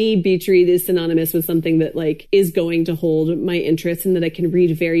that to me, beach read is synonymous with something that like is going to hold my interest and that I can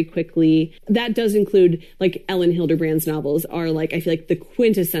read very quickly. That does include like Ellen Hilderbrand's novels are like, I feel like the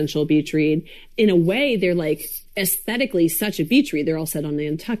quintessential beach read. In a way, they're like aesthetically such a beach read. They're all set on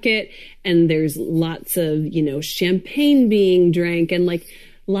Nantucket, and there's lots of, champagne being drank and like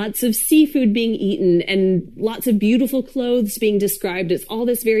lots of seafood being eaten and lots of beautiful clothes being described. It's all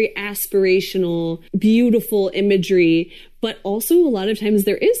this very aspirational, beautiful imagery. But also a lot of times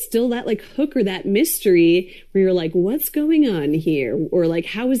there is still that like hook or that mystery where you're like, what's going on here? Or like,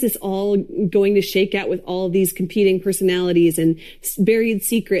 how is this all going to shake out with all of these competing personalities and buried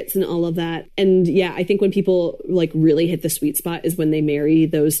secrets and all of that? And yeah, I think when people like really hit the sweet spot is when they marry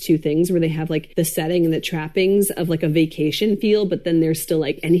those two things, where they have like the setting and the trappings of like a vacation feel, but then there's still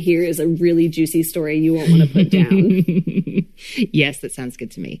like, and here is a really juicy story you won't want to put down. Yes, that sounds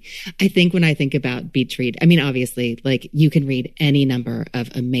good to me. I think when I think about beach read, I mean, obviously, like you can read any number of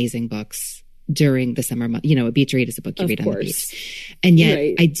amazing books during the summer month. A beach read is a book you read on the beach. And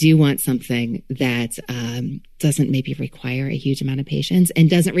yet I do want something that doesn't maybe require a huge amount of patience and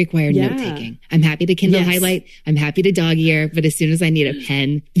doesn't require note taking. I'm happy to Kindle highlight. I'm happy to dog ear. But as soon as I need a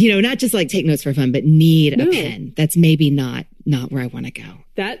pen, not just like take notes for fun, but need a pen, that's maybe not where I want to go.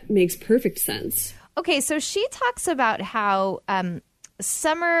 That makes perfect sense. Okay, so she talks about how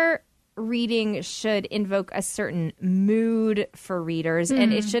summer reading should invoke a certain mood for readers,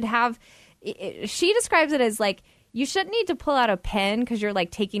 and it should have she describes it as like you shouldn't need to pull out a pen because you're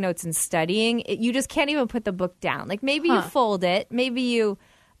like taking notes and studying. You just can't even put the book down. Like maybe you fold it, maybe you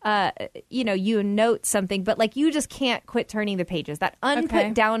you note something, but like you just can't quit turning the pages, that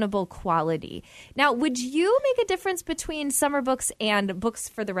unput-downable quality. Now, would you make a difference between summer books and books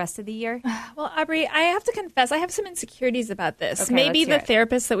for the rest of the year? Well, Aubrey, I have to confess, I have some insecurities about this. Okay, maybe the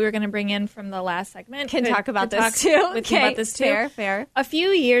therapist that we were going to bring in from the last segment can talk about this too. About this too. Fair. A few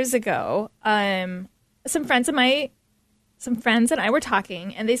years ago, some friends and I were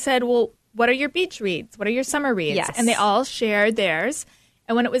talking, and they said, well, what are your beach reads? What are your summer reads? Yes. And they all shared theirs.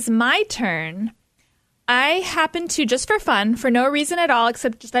 And when it was my turn, I happened to, just for fun, for no reason at all,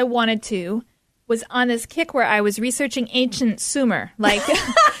 except just I wanted to, was on this kick where I was researching ancient Sumer, like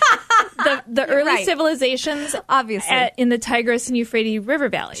the early civilizations, obviously, in the Tigris and Euphrates River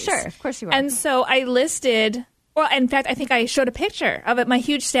valleys. Sure, of course you are. And so I listed... Well, in fact, I think I showed a picture of it, my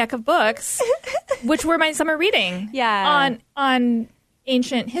huge stack of books, which were my summer reading on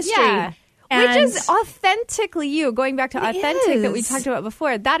ancient history. Yeah. Which is authentically you, going back to authentic that we talked about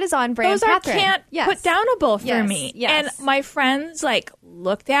before. That is on brand, Those Catherine. Can't put downable for me. Yes. And my friends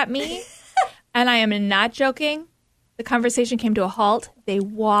looked at me, and I am not joking. The conversation came to a halt. They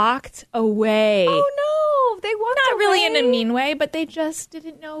walked away. Oh, no. They walked Not away. really in a mean way, but they just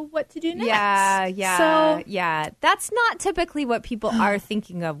didn't know what to do next. Yeah. That's not typically what people are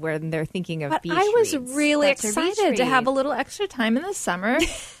thinking of when they're thinking of beach reads. I was really excited to have a little extra time in the summer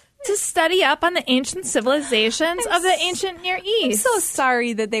to study up on the ancient civilizations of the ancient Near East. I'm so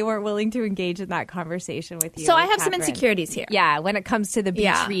sorry that they weren't willing to engage in that conversation with you. So I have some insecurities here. Yeah, when it comes to the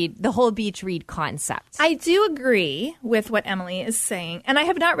beach read, the whole beach read concept. I do agree with what Emily is saying, and I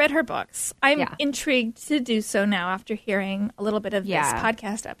have not read her books. I'm intrigued to do so now after hearing a little bit of this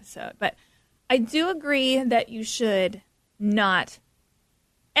podcast episode. But I do agree that you should not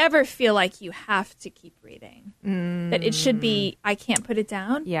ever feel like you have to keep reading. That it should be, I can't put it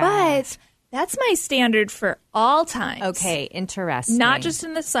down. Yeah. But that's my standard for all times. Okay, interesting. Not just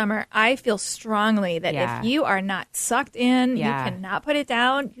in the summer. I feel strongly that if you are not sucked in, you cannot put it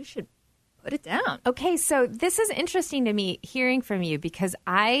down, you should put it down. Okay, so this is interesting to me hearing from you because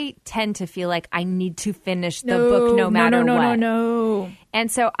I tend to feel like I need to finish the book no matter what. No. And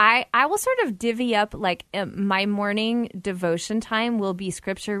so I will sort of divvy up my morning devotion time will be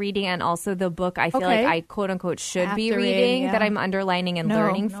scripture reading and also the book I feel like I quote unquote should be reading that I'm underlining and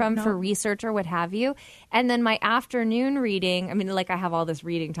learning from for research or what have you. And then my afternoon reading, I mean, I have all this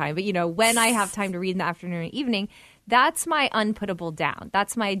reading time, but when I have time to read in the afternoon and evening, that's my unputtable down.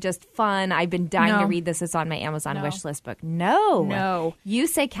 That's my just fun. I've been dying to read this. It's on my Amazon wish list book. No. You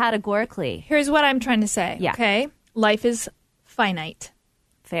say categorically. Here's what I'm trying to say. Yeah. Okay. Life is finite.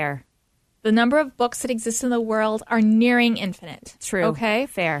 Fair. The number of books that exist in the world are nearing infinite. True. Okay.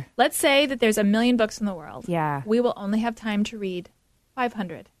 Fair. Let's say that there's 1 million books in the world. Yeah. We will only have time to read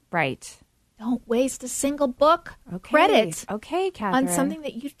 500. Right. Don't waste a single book. Credit. Okay, Catherine. On something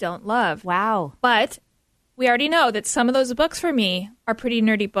that you don't love. Wow. But we already know that some of those books for me are pretty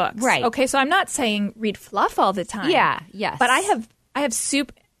nerdy books. Right. Okay, so I'm not saying read fluff all the time. Yeah, yes. But I have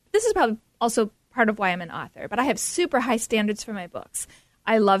this is probably also part of why I'm an author, but I have super high standards for my books.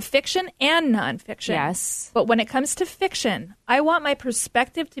 I love fiction and nonfiction. Yes. But when it comes to fiction, I want my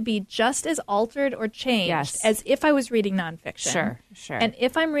perspective to be just as altered or changed as if I was reading nonfiction. Sure. And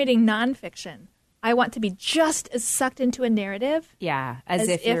if I'm reading nonfiction, I want to be just as sucked into a narrative. Yeah, as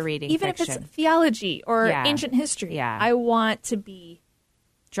if you're reading even fiction. If it's theology or ancient history. Yeah. I want to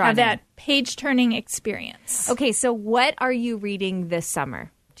have that page-turning experience. Okay, so what are you reading this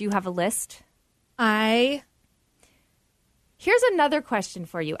summer? Do you have a list? Here's another question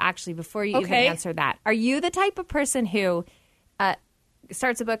for you, actually, before you even answer that. Are you the type of person who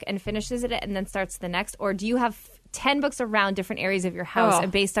starts a book and finishes it and then starts the next? Or do you have 10 books around different areas of your house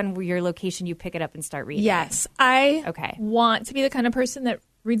and based on your location, you pick it up and start reading? Yes. I want to be the kind of person that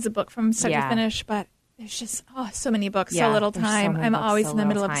reads a book from start to finish, but there's just so many books, so little time. I'm always in the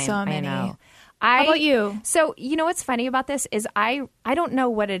middle of so many. I know. How about you? So, what's funny about this is I don't know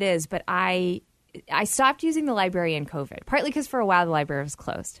what it is, but I stopped using the library in COVID, partly because for a while the library was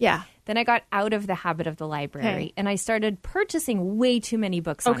closed. Yeah. Then I got out of the habit of the library and I started purchasing way too many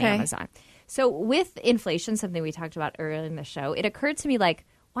books on Amazon. So with inflation, something we talked about earlier in the show, it occurred to me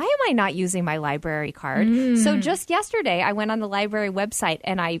why am I not using my library card? So just yesterday I went on the library website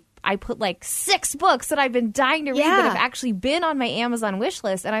and I put 6 books that I've been dying to read that have actually been on my Amazon wish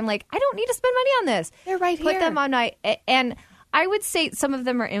list. And I'm like, I don't need to spend money on this. They're right here. Put them on my... And I would say some of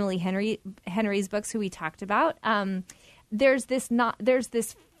them are Emily Henry's books, who we talked about. There's this.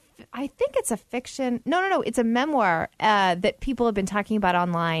 I think it's a fiction. No. It's a memoir that people have been talking about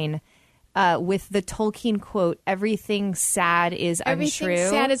online with the Tolkien quote, "Everything sad is untrue." Everything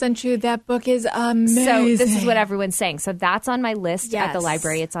sad is untrue. That book is amazing. So this is what everyone's saying. So that's on my list at the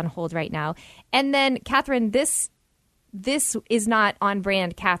library. It's on hold right now. And then, Catherine, this is not on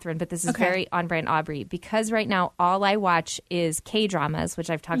brand Catherine, but this is very on brand Aubrey, because right now all I watch is K-dramas, which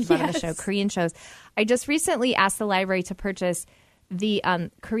I've talked about on the show, Korean shows. I just recently asked the library to purchase the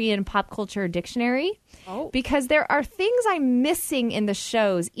Korean pop culture dictionary because there are things I'm missing in the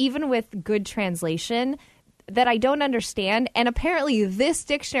shows, even with good translation, that I don't understand. And apparently this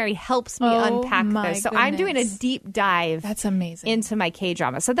dictionary helps me unpack this. So I'm doing a deep dive. That's amazing. Into my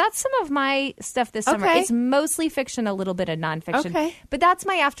K-drama. So that's some of my stuff this summer. It's mostly fiction, a little bit of nonfiction. But that's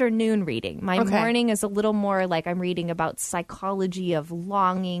my afternoon reading. My morning is a little more like I'm reading about psychology of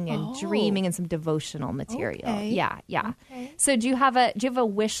longing and dreaming and some devotional material. Yeah. So do you have a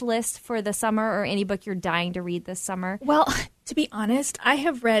wish list for the summer, or any book you're dying to read this summer? Well, to be honest, I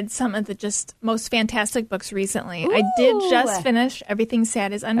have read some of the just most fantastic books recently. I did just finish Everything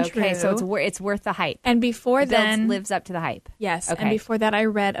Sad is Untrue. Okay, so it's worth the hype. And before then, lives up to the hype. Yes. Okay. And before that, I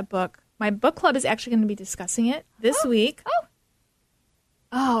read a book. My book club is actually going to be discussing it this week.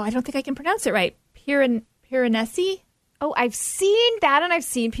 I don't think I can pronounce it right. Piranesi? Oh, I've seen that, and I've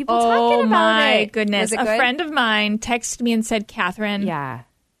seen people talking about it. Oh, my goodness. A friend of mine texted me and said, Catherine,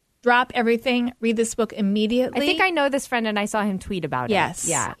 drop everything, read this book immediately. I think I know this friend, and I saw him tweet about it. Yes.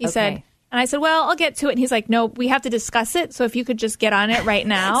 Yeah. He said, and I said, well, I'll get to it. And he's like, no, we have to discuss it. So if you could just get on it right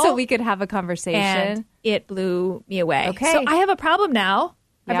now. So we could have a conversation. And it blew me away. Okay. So I have a problem now.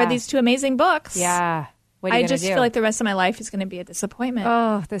 I've read these two amazing books. Yeah. I just feel like the rest of my life is going to be a disappointment.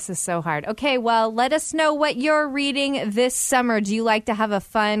 Oh, this is so hard. Okay, well, let us know what you're reading this summer. Do you like to have a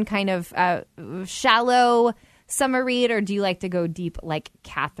fun kind of shallow summer read, or do you like to go deep like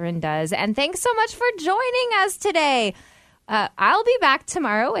Catherine does? And thanks so much for joining us today. I'll be back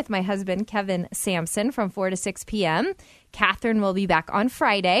tomorrow with my husband, Kevin Sampson, from 4 to 6 p.m. Catherine will be back on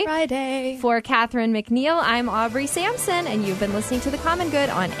Friday. For Catherine McNeil, I'm Aubrey Sampson, and you've been listening to The Common Good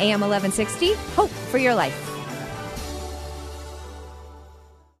on AM 1160. Hope for your life.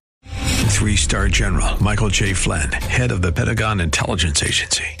 3-star General Michael J. Flynn, head of the Pentagon Intelligence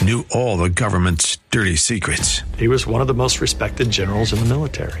Agency, knew all the government's dirty secrets. He was one of the most respected generals in the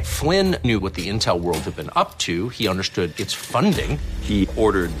military. Flynn knew what the intel world had been up to. He understood its funding. He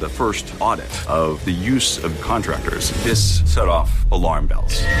ordered the first audit of the use of contractors. This set off alarm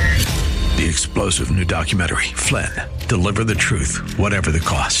bells. The explosive new documentary, Flynn, Deliver the Truth, Whatever the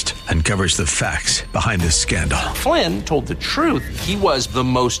Cost, uncovers the facts behind this scandal. Flynn told the truth. He was the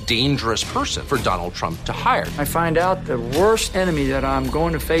most dangerous person for Donald Trump to hire. I find out the worst enemy that I'm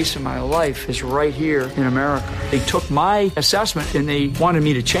going to face in my life is right here in America. They took my assessment and they wanted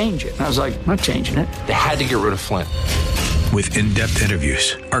me to change it. And I was like, I'm not changing it. They had to get rid of Flynn. With in-depth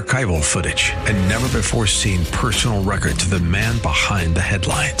interviews, archival footage, and never-before-seen personal records of the man behind the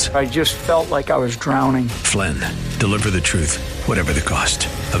headlines. I just felt like I was drowning. Flynn, Deliver the Truth, Whatever the Cost.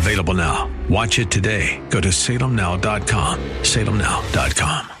 Available now. Watch it today. Go to salemnow.com.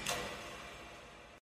 salemnow.com.